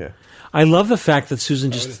 Yeah. I love the fact that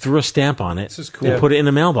Susan just threw a stamp on it This is cool. and put it in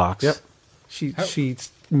a mailbox. Yep. She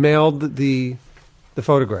mailed the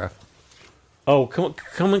photograph. Oh, come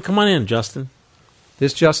on in, Justin.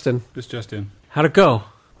 This Justin. This just in. How'd it go?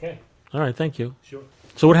 Okay. All right, thank you. Sure.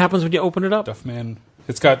 So what happens when you open it up? Duffman.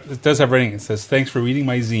 It does have writing. It says, thanks for reading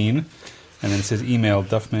my zine. And then it says email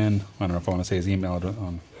Duffman. I don't know if I want to say his email.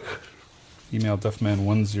 Email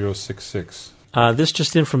Duffman1066. This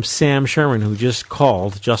just in from Sam Sherman, who just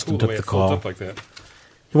called. Justin Ooh, took way the it folds call. up like that.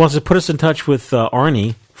 He wants to put us in touch with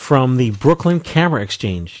Arnie from the Brooklyn Camera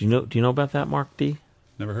Exchange. Do you know about that, Mark D?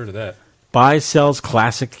 Never heard of that. Buys, sells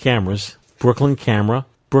classic cameras. Brooklyn Camera.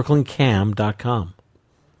 BrooklynCam.com.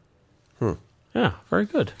 Yeah, very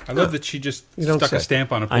good. I love that she just don't stuck say. a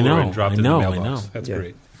stamp on a I Polaroid know, and dropped I it in know, the I mailbox. know. That's Yeah.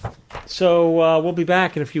 great. So we'll be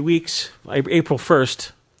back in a few weeks, April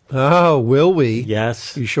 1st. Oh, will we?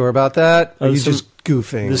 Yes. You sure about that? Or are you There's just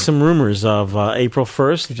goofing? There's some rumors of April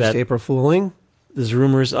 1st. Just that April Fooling? There's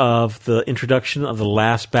rumors of the introduction of the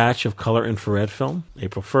last batch of color infrared film.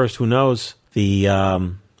 April 1st, who knows? The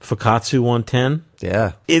Fukatsu 110.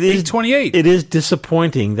 Yeah. It is 828. It is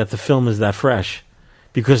disappointing that the film is that fresh,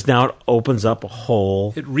 because now it opens up a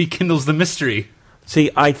whole. It rekindles the mystery.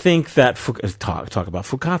 See, I think that talk about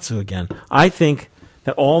Fukatsu again. I think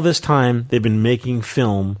that all this time they've been making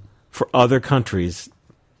film for other countries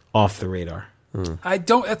off the radar. I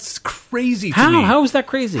don't. That's crazy to How? me. How is that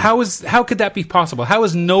crazy? How could that be possible? How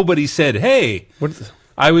has nobody said, "Hey,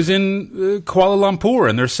 I was in Kuala Lumpur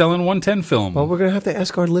and they're selling 110 film"? Well, we're going to have to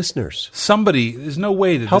ask our listeners. Somebody, there's no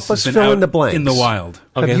way that Help this has us been fill out in the blanks. in the wild.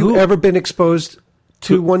 Okay, Have you who- ever been exposed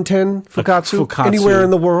to 110 Fukatsu, anywhere in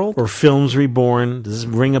the world? Or Films Reborn? Does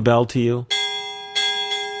this ring a bell to you?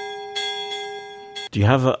 Do you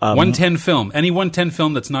have a 110 film, any 110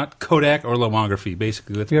 film that's not Kodak or lomography,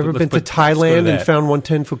 basically. Have you ever been to Thailand and found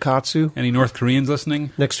 110 Fukatsu any North Koreans listening?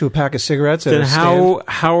 next to a pack of cigarettes at Then a stand?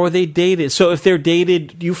 how are they dated? So if they're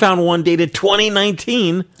dated, you found one dated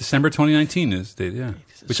 2019. December 2019 is dated, yeah.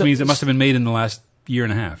 Which So- means it must have been made in the last year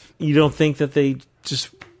and a half. You don't think that they just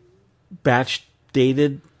batch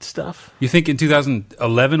dated stuff? You think in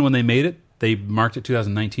 2011 when they made it, they marked it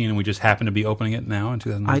 2019 and we just happen to be opening it now in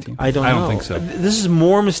 2019? I don't know. I don't think so. This is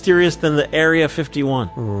more mysterious than the Area 51.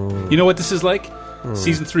 You know what this is like?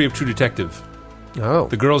 Season 3 of True Detective. Oh.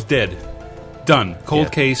 The girl's dead. Done. Cold Yeah.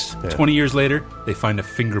 case. Yeah. 20 years later, they find a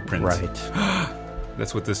fingerprint. Right.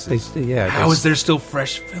 That's what this is. Yeah. How is there still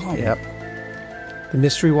fresh film? Yep. The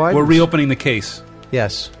mystery widens. We're reopening the case.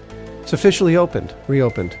 Yes. It's officially opened.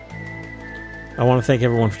 Reopened. I want to thank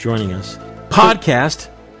everyone for joining us. Podcast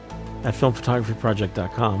at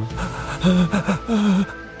filmphotographyproject.com.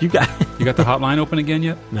 You got You got the hotline open again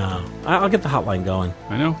yet? no. I'll get the hotline going.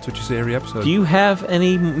 I know. That's what you say every episode. Do you have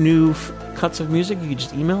any new cuts of music? You could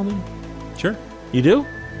just email me. Sure. You do?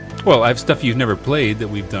 Well, I have stuff you've never played that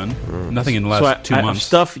we've done. Nothing in the last 2 I have months.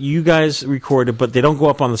 stuff you guys recorded, but they don't go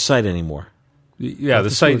up on the site anymore. Yeah,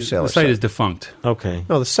 the site is defunct. Okay.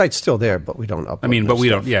 No, the site's still there, but we don't upload. I mean, but we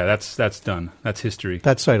stuff. don't. Yeah, that's done. That's history.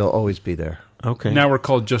 That site will always be there. Okay. Now we're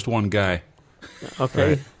called Just One Guy. Okay.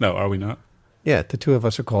 Right. No, are we not? Yeah, the two of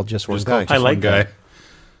us are called Just One Just Guy. called Just One Guy.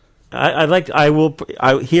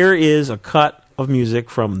 Here is a cut of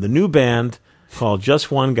music from the new band called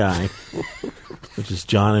Just One Guy, which is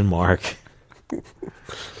John and Mark.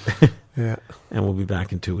 Yeah. And we'll be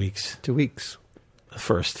back in 2 weeks. 2 weeks.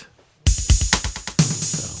 First.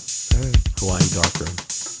 So, Hawaii Darkroom.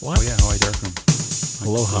 What? Oh, yeah, Hawaii Darkroom.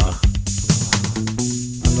 Aloha.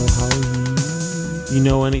 Aloha. You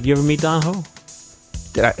know any? Do you ever meet Don Ho?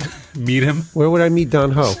 Did I meet him? Where would I meet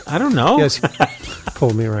Don Ho? I don't know. Yes,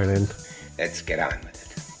 pull me right in. Let's get on with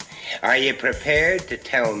it. Are you prepared to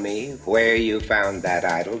tell me where you found that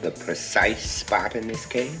idol, the precise spot in this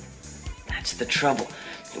cave? That's the trouble.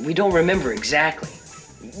 We don't remember exactly.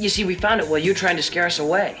 You see, we found it while you were trying to scare us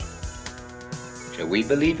away. Shall we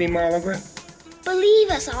believe him, Oliver? Believe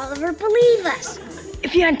us, Oliver, believe us.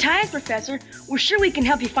 If you untie us, Professor, we're sure we can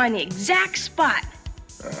help you find the exact spot.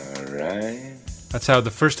 All right. That's how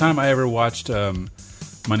the first time I ever watched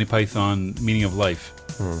Monty Python Meaning of Life.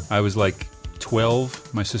 I was like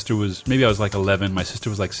 12. My sister was, maybe I was like 11. My sister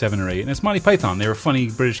was like 7 or 8. And it's Monty Python. They were funny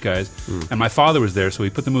British guys. And my father was there, so we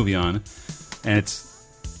put the movie on. And it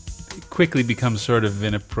quickly becomes sort of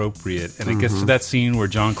inappropriate. And it gets to that scene where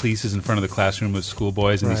John Cleese is in front of the classroom with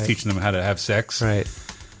schoolboys and he's teaching them how to have sex. Right.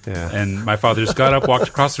 Yeah. And my father just got up, walked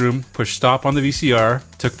across the room, pushed stop on the VCR,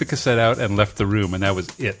 took the cassette out, and left the room. And that was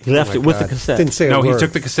it. He left it with the cassette. Didn't say a word. No, he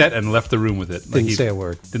took the cassette and left the room with it. Didn't say a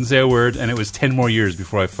word. Didn't say a word, and it was 10 more years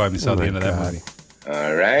before I finally saw the end of that movie.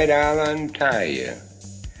 All right, I'll untie you.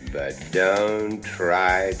 But don't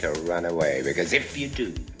try to run away, because if you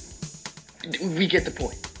do... We get the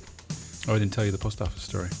point. Oh, I didn't tell you the post office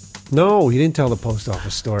story. No, he didn't tell the post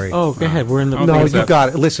office story. Oh, go ahead. We're in the... No, you got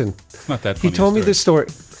it. Listen. It's not that He funny told me this story.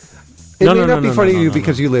 It may not be funny to you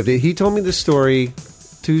because you lived it. He told me this story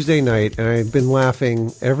Tuesday night, and I've been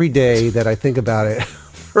laughing every day that I think about it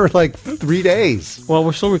for like 3 days. Well,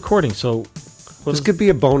 we're still recording, so... This could be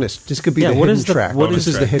a bonus. This could be the hidden track. This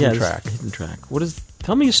is the hidden track. Hidden track. What is...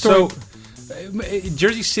 Tell me a story. So,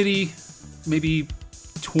 Jersey City, maybe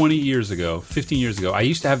 20 years ago, 15 years ago, I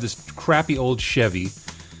used to have this crappy old Chevy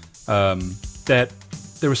that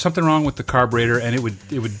there was something wrong with the carburetor, and it would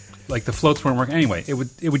like the floats weren't working. Anyway, it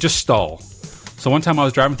would just stall. So one time I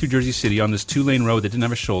was driving through Jersey City on this 2-lane road that didn't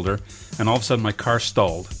have a shoulder, and all of a sudden my car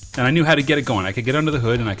stalled. And I knew how to get it going. I could get under the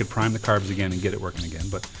hood and I could prime the carbs again and get it working again.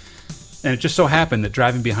 And it just so happened that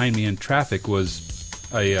driving behind me in traffic was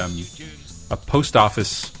a post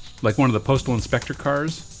office, like one of the postal inspector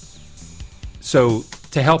cars. So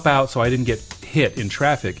to help out so I didn't get hit in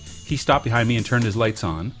traffic, he stopped behind me and turned his lights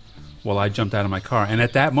on while I jumped out of my car. And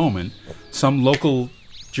at that moment, some local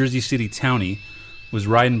Jersey City townie was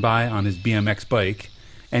riding by on his BMX bike,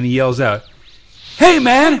 and he yells out, "Hey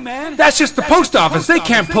man, that's just the post office. They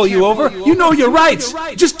can't pull you over. You know your rights.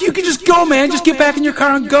 You can just go, man. Just get back in your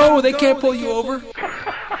car and go. They can't pull you over."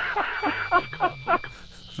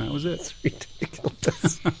 That was it. It's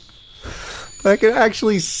ridiculous. I could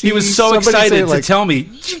actually see. He was so excited to tell me,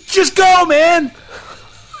 "Just go, man."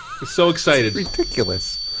 He was so excited. It's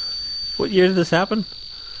ridiculous. What year did this happen?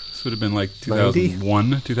 This would have been like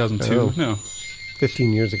 2001, 2002. Oh. No.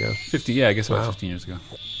 15 years ago. 50, yeah, I guess about 15 years ago.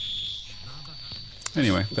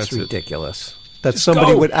 Anyway, that's ridiculous. That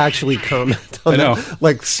somebody would actually comment on that.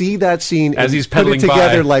 Like, see that scene as and he's put it pedaling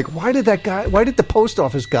together. by. Like, why did the post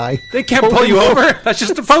office guy? They can't pull you over. That's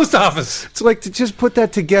just the post office. It's like to just put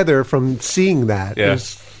that together from seeing that. Yeah. It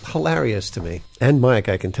was hilarious to me. And Mike,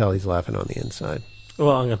 I can tell he's laughing on the inside.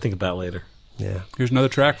 Well, I'm going to think about it later. Yeah. Here's another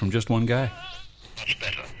track from Just One Guy.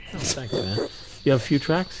 Oh, thanks, man. You have a few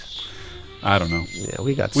tracks? I don't know. Yeah,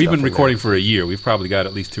 we've been recording for a year. We've probably got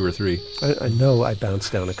at least 2 or 3. I know I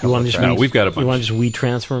bounced down a couple of tracks. No, we've got a bunch. You want to just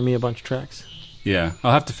transfer me a bunch of tracks? Yeah,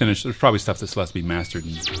 I'll have to finish. There's probably stuff that still has to be mastered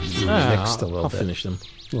and mixed a little I'll bit. finish them.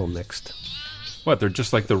 A little mixed. What? They're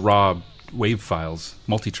just like the raw wave files,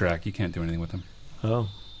 multi-track. You can't do anything with them. Oh.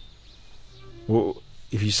 Well,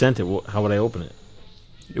 if you sent it, how would I open it?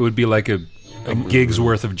 It would be like a gig's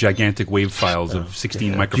worth of gigantic wave files of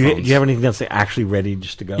 16 microphones. Do you have anything that's actually ready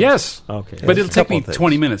just to go? Yes. Okay. But it'll take me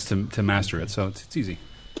 20 minutes to master it, so it's easy.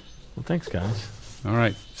 Well, thanks, guys. All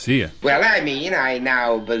right. See ya. Well, I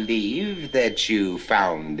now believe that you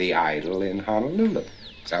found the idol in Honolulu.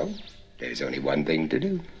 So, there's only one thing to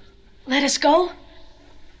do. Let us go?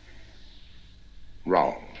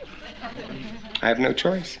 Wrong. I have no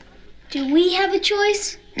choice. Do we have a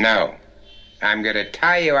choice? No. I'm going to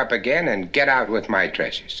tie you up again and get out with my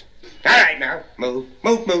treasures. All right, now. Move,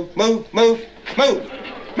 move, move, move, move, move,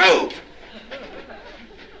 move!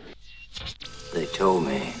 They told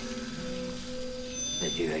me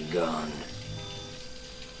that you had gone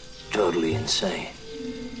totally insane.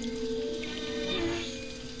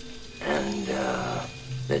 And,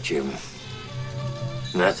 that your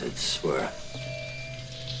methods were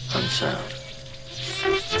unsound.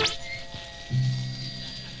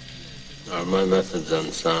 Are my methods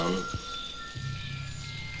unsound?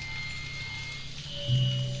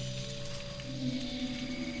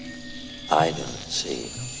 I don't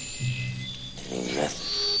see